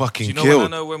being fucking Do you know killed.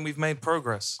 when I know when we've made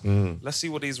progress? Let's see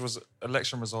what these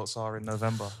election results are in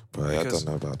November. But I don't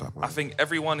know about that, man. I think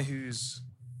everyone who's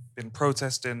been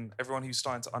protesting, everyone who's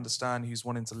starting to understand, who's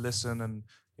wanting to listen and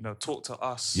talk to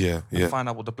us and find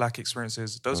out what the Black experience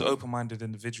is, those are open-minded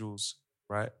individuals,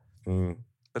 right?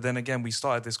 But then again, we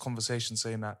started this conversation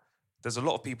saying that there's a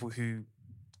lot of people who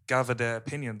gather their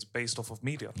opinions based off of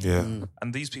media.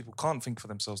 And these people can't think for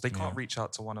themselves. They can't reach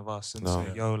out to one of us and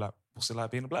say, yo, like, what's it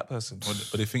like being a Black person?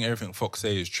 But they think everything Fox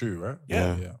say is true, right?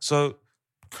 Yeah. So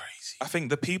crazy. I think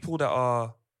the people that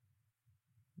are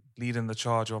leading the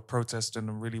charge or protesting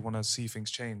and really want to see things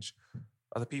change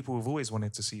are the people who've always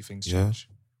wanted to see things change.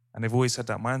 And they've always had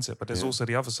that mindset. But there's also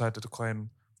the other side of the coin,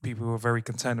 people who are very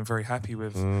content and very happy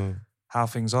with how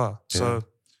things are. So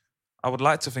I would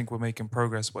like to think we're making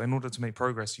progress, but in order to make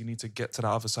progress, you need to get to the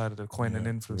other side of the coin and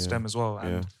influence them as well.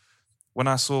 And when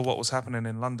I saw what was happening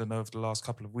in London over the last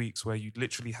couple of weeks, where you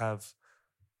literally have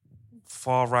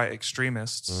far-right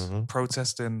extremists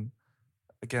protesting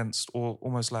against, or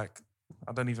almost like,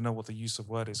 I don't even know what the use of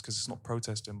word is because it's not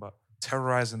protesting, but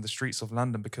terrorizing the streets of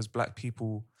London because Black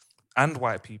people and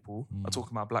white people are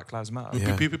talking about Black Lives Matter.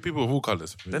 People of all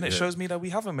colours. Then it shows me that we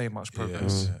haven't made much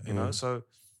progress, you know? So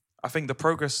I think the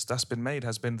progress that's been made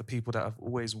has been the people that have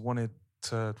always wanted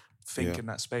to think in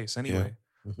that space anyway.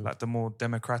 Like the more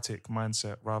democratic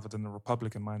mindset rather than the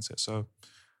Republican mindset. So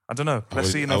I don't know.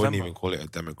 Let's see in November. I wouldn't even call it a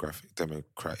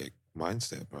democratic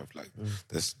mindset, bro. Like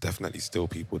there's definitely still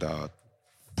people that are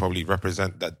probably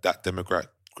represent that democratic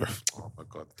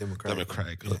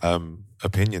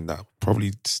opinion that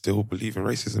probably still believe in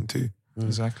racism too.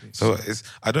 Exactly. So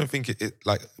I don't think it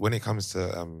like when it comes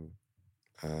to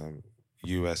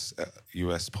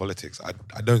US politics,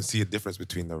 I don't see a difference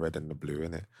between the red and the blue,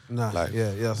 innit? Nah, like,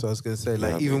 that's what I was gonna say.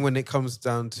 Like even when it comes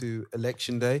down to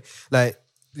election day, like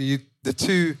the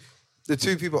two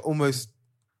people are almost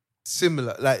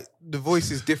similar. Like the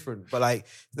voice is different, but like,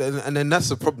 and then that's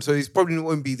the problem. So it's probably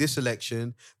won't be this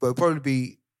election, but it'll probably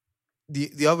be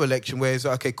the other election where it's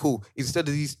okay, cool. Instead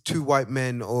of these two white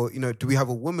men, or do we have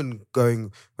a woman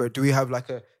going? Or do we have like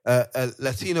a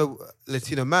Latino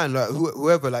man, like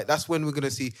whoever? Like that's when we're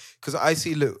gonna see. Because I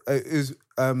see, look,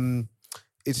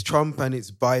 it's Trump and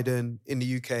it's Biden in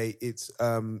the UK.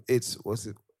 It's what's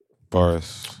it?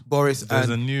 Boris, there's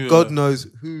and a new, God knows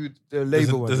who the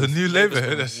Labour one is. There's a new Labour head.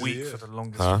 Labour's been weak for the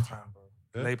longest time,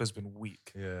 bro. Labour's been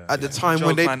weak. At the time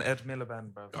when they Ed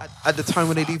Miliband, bro. At the time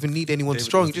when they'd even need anyone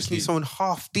strong, you just need someone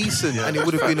half decent, and it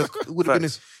would have been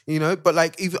But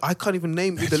like, even I can't even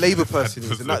name who the Labour person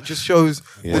is, and that just shows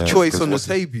the choice on the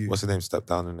table. What's the name? Step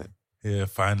down, innit? Yeah,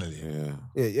 finally.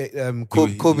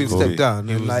 Corbyn stepped down,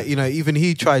 and like even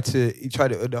he tried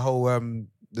it, the whole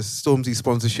the Stormzy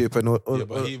sponsorship and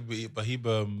all.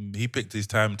 He picked his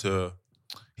time to.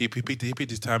 He picked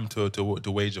his time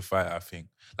to wage a fight. I think.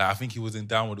 Like I think he was in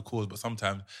down with the cause, but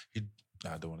sometimes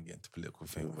I don't want to get into political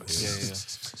thing,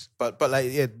 but But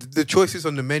the choices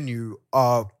on the menu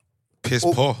are piss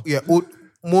poor.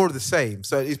 More of the same.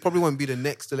 So it probably won't be the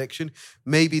next election.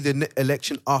 Maybe the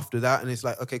election after that, and it's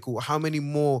like, okay, cool. How many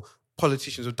more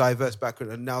politicians of diverse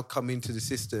background are now come into the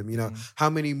system? How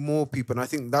many more people? And I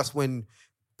think that's when.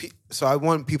 So I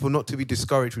want people not to be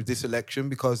discouraged with this election,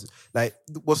 because like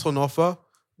what's on offer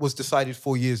was decided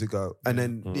 4 years ago, and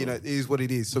then it is what it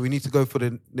is. So we need to go for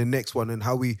the next one, and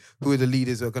who are the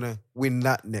leaders that are going to win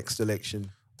that next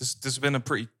election. This has been a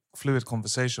pretty fluid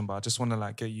conversation, but I just want to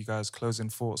like get you guys closing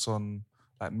thoughts on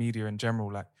like media in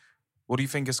general. Like, what do you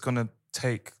think it's going to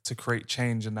take to create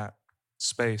change in that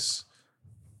space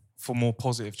for more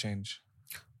positive change?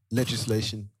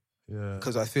 Legislation. Yeah,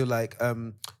 because I feel like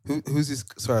who's this?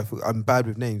 Sorry, I'm bad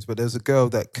with names, but there's a girl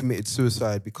that committed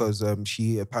suicide because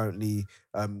she apparently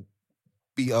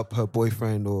beat up her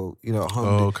boyfriend or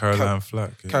harmed. Caroline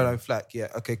Flack. Yeah. Caroline Flack. Yeah.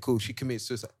 Okay. Cool. She committed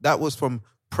suicide. That was from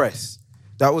press.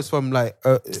 That was from like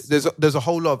there's a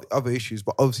whole lot of other issues,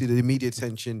 but obviously the media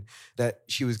attention that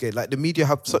she was getting. Like the media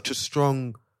have such a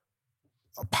strong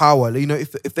power.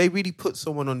 If they really put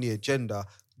someone on the agenda,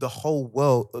 the whole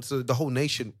world, so the whole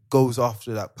nation goes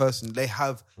after that person. They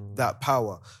have that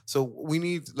power. So we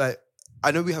need like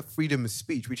I know we have freedom of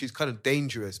speech, which is kind of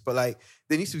dangerous, but like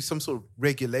there needs to be some sort of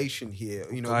regulation here.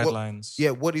 You know,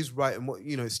 guidelines. What is right and what,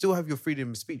 you know, still have your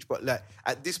freedom of speech, but like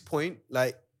at this point,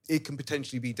 like it can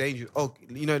potentially be dangerous. Oh,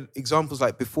 you know, examples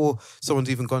like before someone's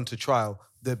even gone to trial,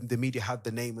 the media have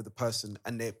the name of the person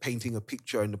and they're painting a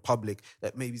picture in the public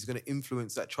that maybe is going to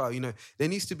influence that trial. You know, there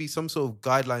needs to be some sort of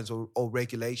guidelines or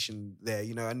regulation there,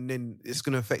 you know, and then it's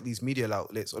going to affect these media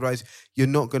outlets. Otherwise, you're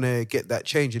not going to get that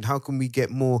change. And how can we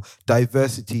get more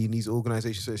diversity in these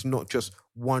organizations so it's not just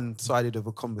one-sided of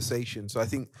a conversation? So I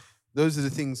think those are the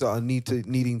things that are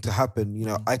needing to happen. You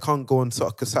know, I can't go on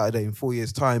Soccer Saturday in 4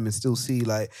 years' time and still see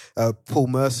like Paul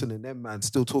Merson and them man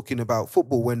still talking about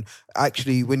football when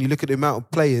actually when you look at the amount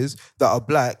of players that are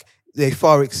black, they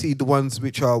far exceed the ones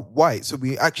which are white. So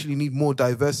we actually need more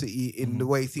diversity in the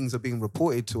way things are being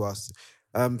reported to us.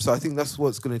 So I think that's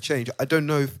what's going to change. I don't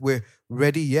know if we're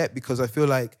ready yet because I feel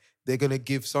like they're going to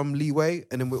give some leeway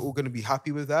and then we're all going to be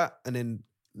happy with that. And then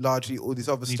largely all this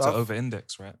other stuff. Need to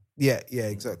over-index, right? Yeah,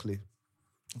 exactly.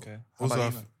 Okay.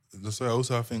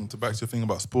 Also, I think to back to your thing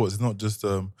about sports, it's not just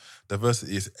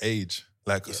diversity; it's age.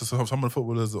 Like some of the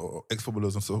footballers or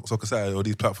ex-footballers on Soccer Saturday or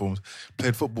these platforms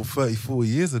played football 34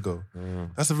 years ago.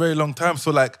 That's a very long time. So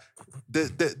like, they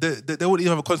wouldn't even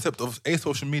have a concept of A,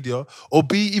 social media, or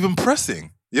B, even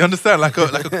pressing. You understand? Like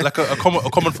a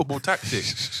common football tactic.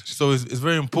 So it's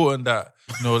very important that,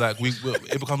 you know, like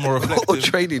it becomes more reflective. Or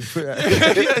training.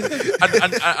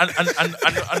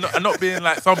 and not being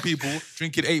like some people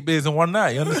drinking 8 beers in one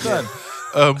night. You understand?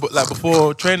 But like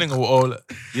before training or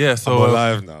yeah. So I'm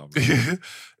alive now.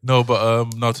 No,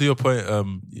 but no. To your point,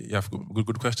 yeah,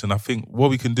 good question. I think what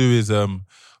we can do is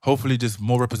hopefully just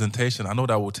more representation. I know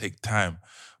that will take time,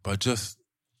 but just.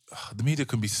 The media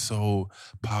can be so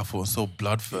powerful and so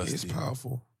bloodthirsty. It is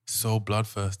powerful. So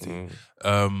bloodthirsty.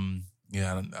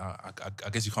 Yeah, and I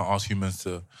guess you can't ask humans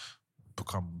to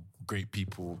become great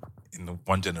people in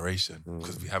one generation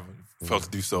because we haven't failed to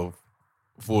do so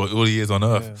for all the years on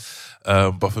Earth.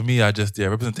 Yeah. But for me,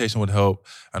 representation would help.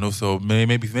 And also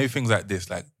maybe things like this.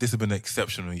 Like this has been an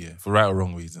exceptional year for right or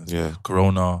wrong reasons. Yeah.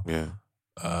 Corona. Yeah.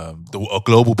 A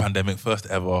global pandemic, first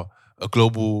ever. A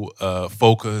global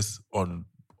focus on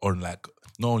like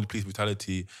not only police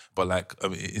brutality but like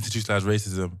institutionalized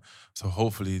racism. So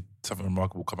hopefully something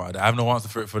remarkable will come out of that. I have no answer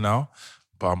for it for now,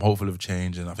 but I'm hopeful of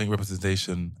change. And I think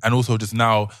representation, and also just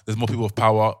now there's more people of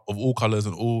power of all colors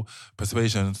and all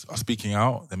persuasions are speaking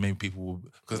out. Then maybe people will,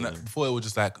 because before it was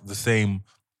just like the same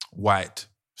white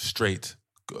straight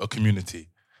community.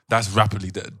 That's rapidly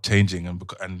changing and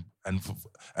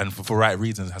for right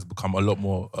reasons has become a lot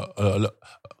more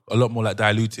like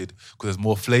diluted because there's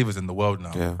more flavors in the world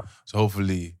now. Yeah. So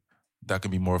hopefully that can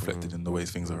be more reflected in the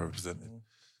ways things are represented.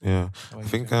 Yeah, I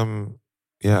think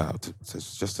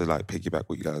just to like piggyback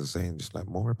what you guys are saying, just like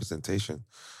more representation.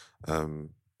 I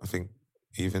think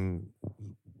even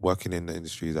working in the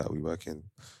industry that we work in,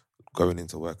 going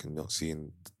into work and not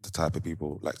seeing the type of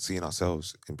people, like seeing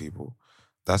ourselves in people,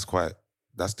 that's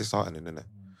disheartening, isn't it?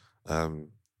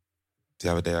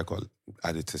 The other day I got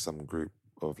added to some group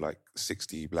of like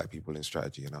 60 black people in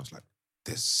strategy and I was like,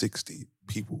 there's 60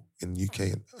 people in the UK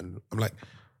and I'm like,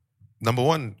 number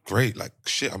one, great, like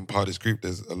shit, I'm part of this group,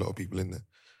 there's a lot of people in there.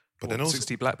 But then also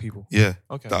 60 black people? Yeah,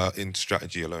 okay. That are in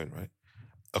strategy alone, right?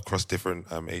 Across different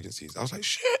agencies. I was like,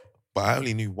 shit, but I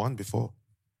only knew one before.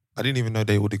 I didn't even know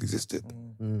they all existed. Do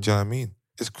you know what I mean?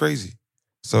 It's crazy.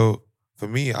 So for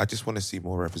me, I just want to see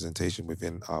more representation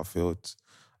within our fields,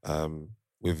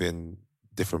 within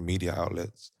different media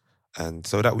outlets, and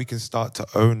so that we can start to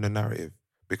own the narrative.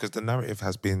 Because the narrative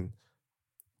has been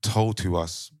told to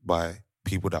us by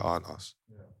people that aren't us.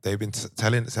 Yeah. They've been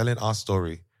telling our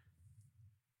story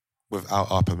without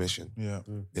our permission. Yeah.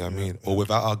 You know what I mean? Or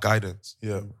without our guidance.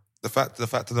 Yeah. The fact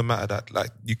of the matter that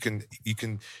like you can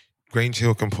Grange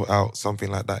Hill can put out something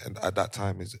like that at that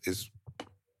time is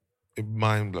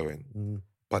mind blowing.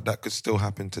 But that could still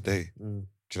happen today.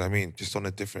 Do you know what I mean? It's just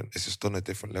on a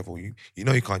different level. You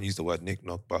know you can't use the word Nick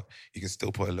Knock, but you can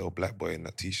still put a little black boy in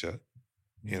that t-shirt.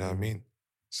 You know what I mean?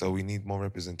 So we need more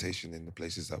representation in the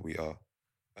places that we are.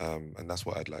 And that's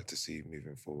what I'd like to see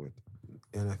moving forward.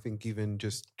 And I think even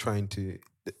just trying to,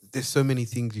 there's so many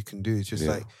things you can do. It's just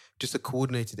like, just a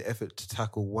coordinated effort to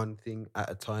tackle one thing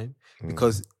at a time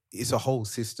because it's a whole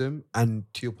system. And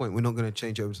to your point, we're not going to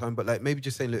change over time, but like maybe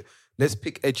just saying, look, let's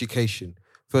pick education.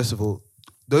 First of all,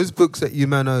 those books that you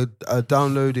man are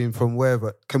downloading from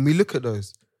wherever, can we look at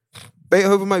those?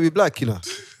 Beethoven might be black, you know.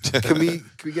 Can we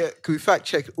fact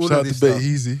check all Shout of this out to stuff?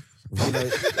 Easy. You know,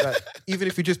 like, even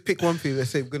if we just pick one thing, let's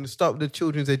say we're going to start with the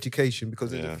children's education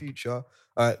because in the future,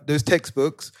 those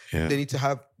textbooks, they need to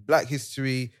have black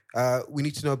history We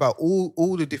need to know about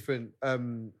all the different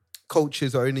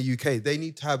cultures that are in the UK. They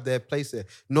need to have their place there.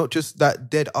 Not just that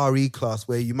dead RE class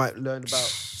where you might learn about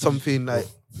something like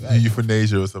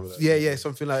euthanasia or something like that. Yeah,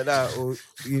 something like that. Or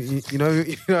you know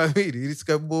what I mean? You need to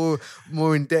go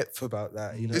more in depth about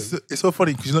that. You know, it's so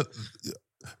funny because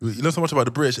you know so much about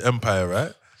the British Empire,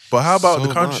 right? But how about So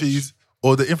the countries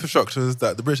or the infrastructures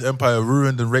that the British Empire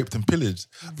ruined and raped and pillaged?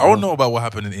 I don't know about what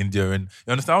happened in India, and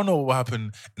you understand? I don't know what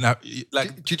happened.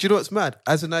 Like, do you know what's mad?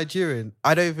 As a Nigerian,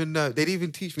 I don't even know. They didn't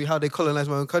even teach me how they colonized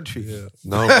my own country. Yeah.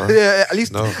 No, bro. Yeah, at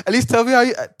least tell me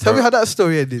how that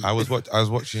story ended. I was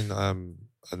watching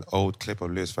an old clip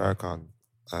of Louis Farrakhan,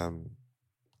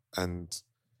 and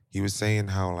he was saying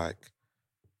how like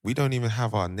we don't even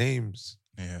have our names.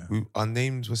 Yeah. Our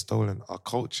names were stolen. Our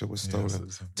culture was stolen,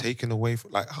 taken away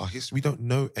from like our history. We don't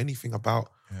know anything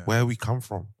about where we come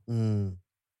from.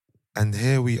 And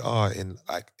here we are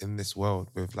in this world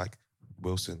with like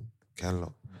Wilson,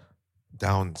 Kenlock,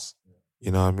 Downs.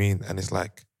 You know what I mean? And it's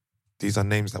like these are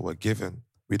names that we're given.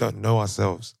 We don't know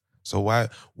ourselves. So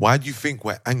why do you think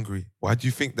we're angry? Why do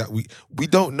you think that we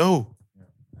don't know?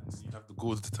 You have the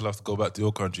goals to tell us to go back to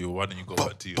your country, or why don't you go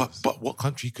back to yours? But what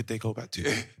country could they go back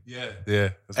to? Yeah.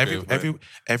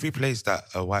 Every place that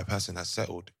a white person has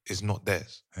settled is not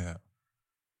theirs. Yeah.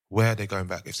 Where are they going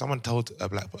back? If someone told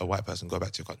a white person go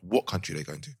back to your country, what country are they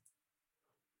going to?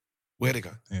 Where are they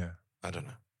going? Yeah. I don't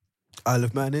know. Isle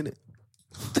of Man, innit?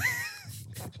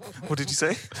 What did you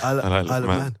say? Isle of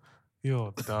Man.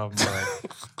 You're dumb, man.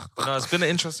 No, it's been an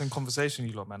interesting conversation,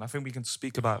 you lot, man. I think we can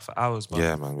speak about it for hours. But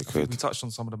yeah, man, we could. We touched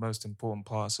on some of the most important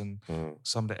parts and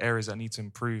some of the areas that need to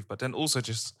improve, but then also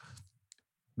just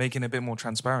making it a bit more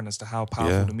transparent as to how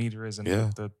powerful the media is and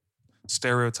the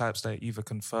stereotypes that it either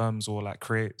confirms or like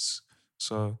creates.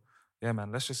 So, yeah,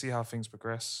 man, let's just see how things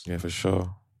progress. Yeah, for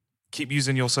sure. Keep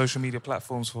using your social media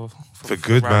platforms for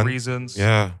good, right man. Reasons.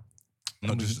 Yeah.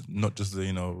 Not just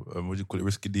the, what do you call it,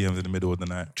 risky DMs in the middle of the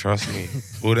night. Trust me.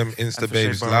 All them Insta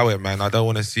babes, allow it, man. I don't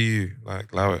want to see you.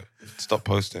 Like, allow it. Stop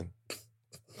posting.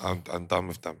 I'm done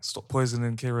with them. Stop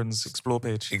poisoning Kieran's Explore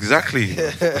page. Exactly.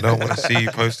 I don't want to see you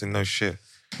posting no shit.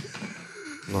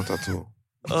 Not at all.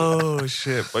 Oh,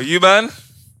 shit. But you, man,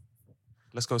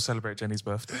 let's go celebrate Jenny's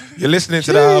birthday. You're listening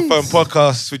to the Out of Home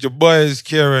podcast with your boys,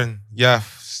 Kieran,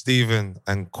 Yaf, Stephen,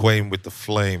 and Quayne with the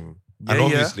flame. And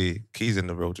obviously, Keys in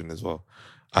the building as well.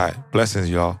 All right. Blessings,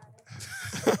 y'all.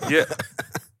 Yeah.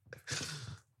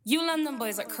 You London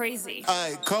boys are crazy. All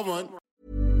right, come on.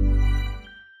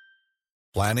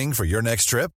 Planning for your next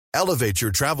trip? Elevate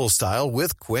your travel style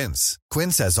with Quince.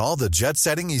 Quince has all the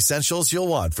jet-setting essentials you'll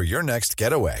want for your next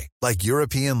getaway, like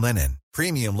European linen,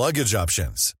 premium luggage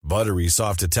options, buttery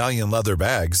soft Italian leather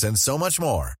bags, and so much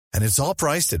more. And it's all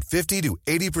priced at 50 to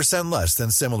 80% less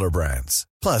than similar brands.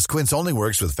 Plus, Quince only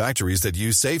works with factories that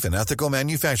use safe and ethical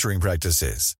manufacturing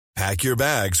practices. Pack your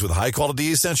bags with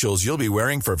high-quality essentials you'll be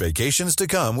wearing for vacations to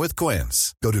come with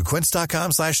Quince. Go to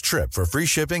quince.com/trip for free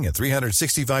shipping and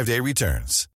 365-day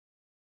returns.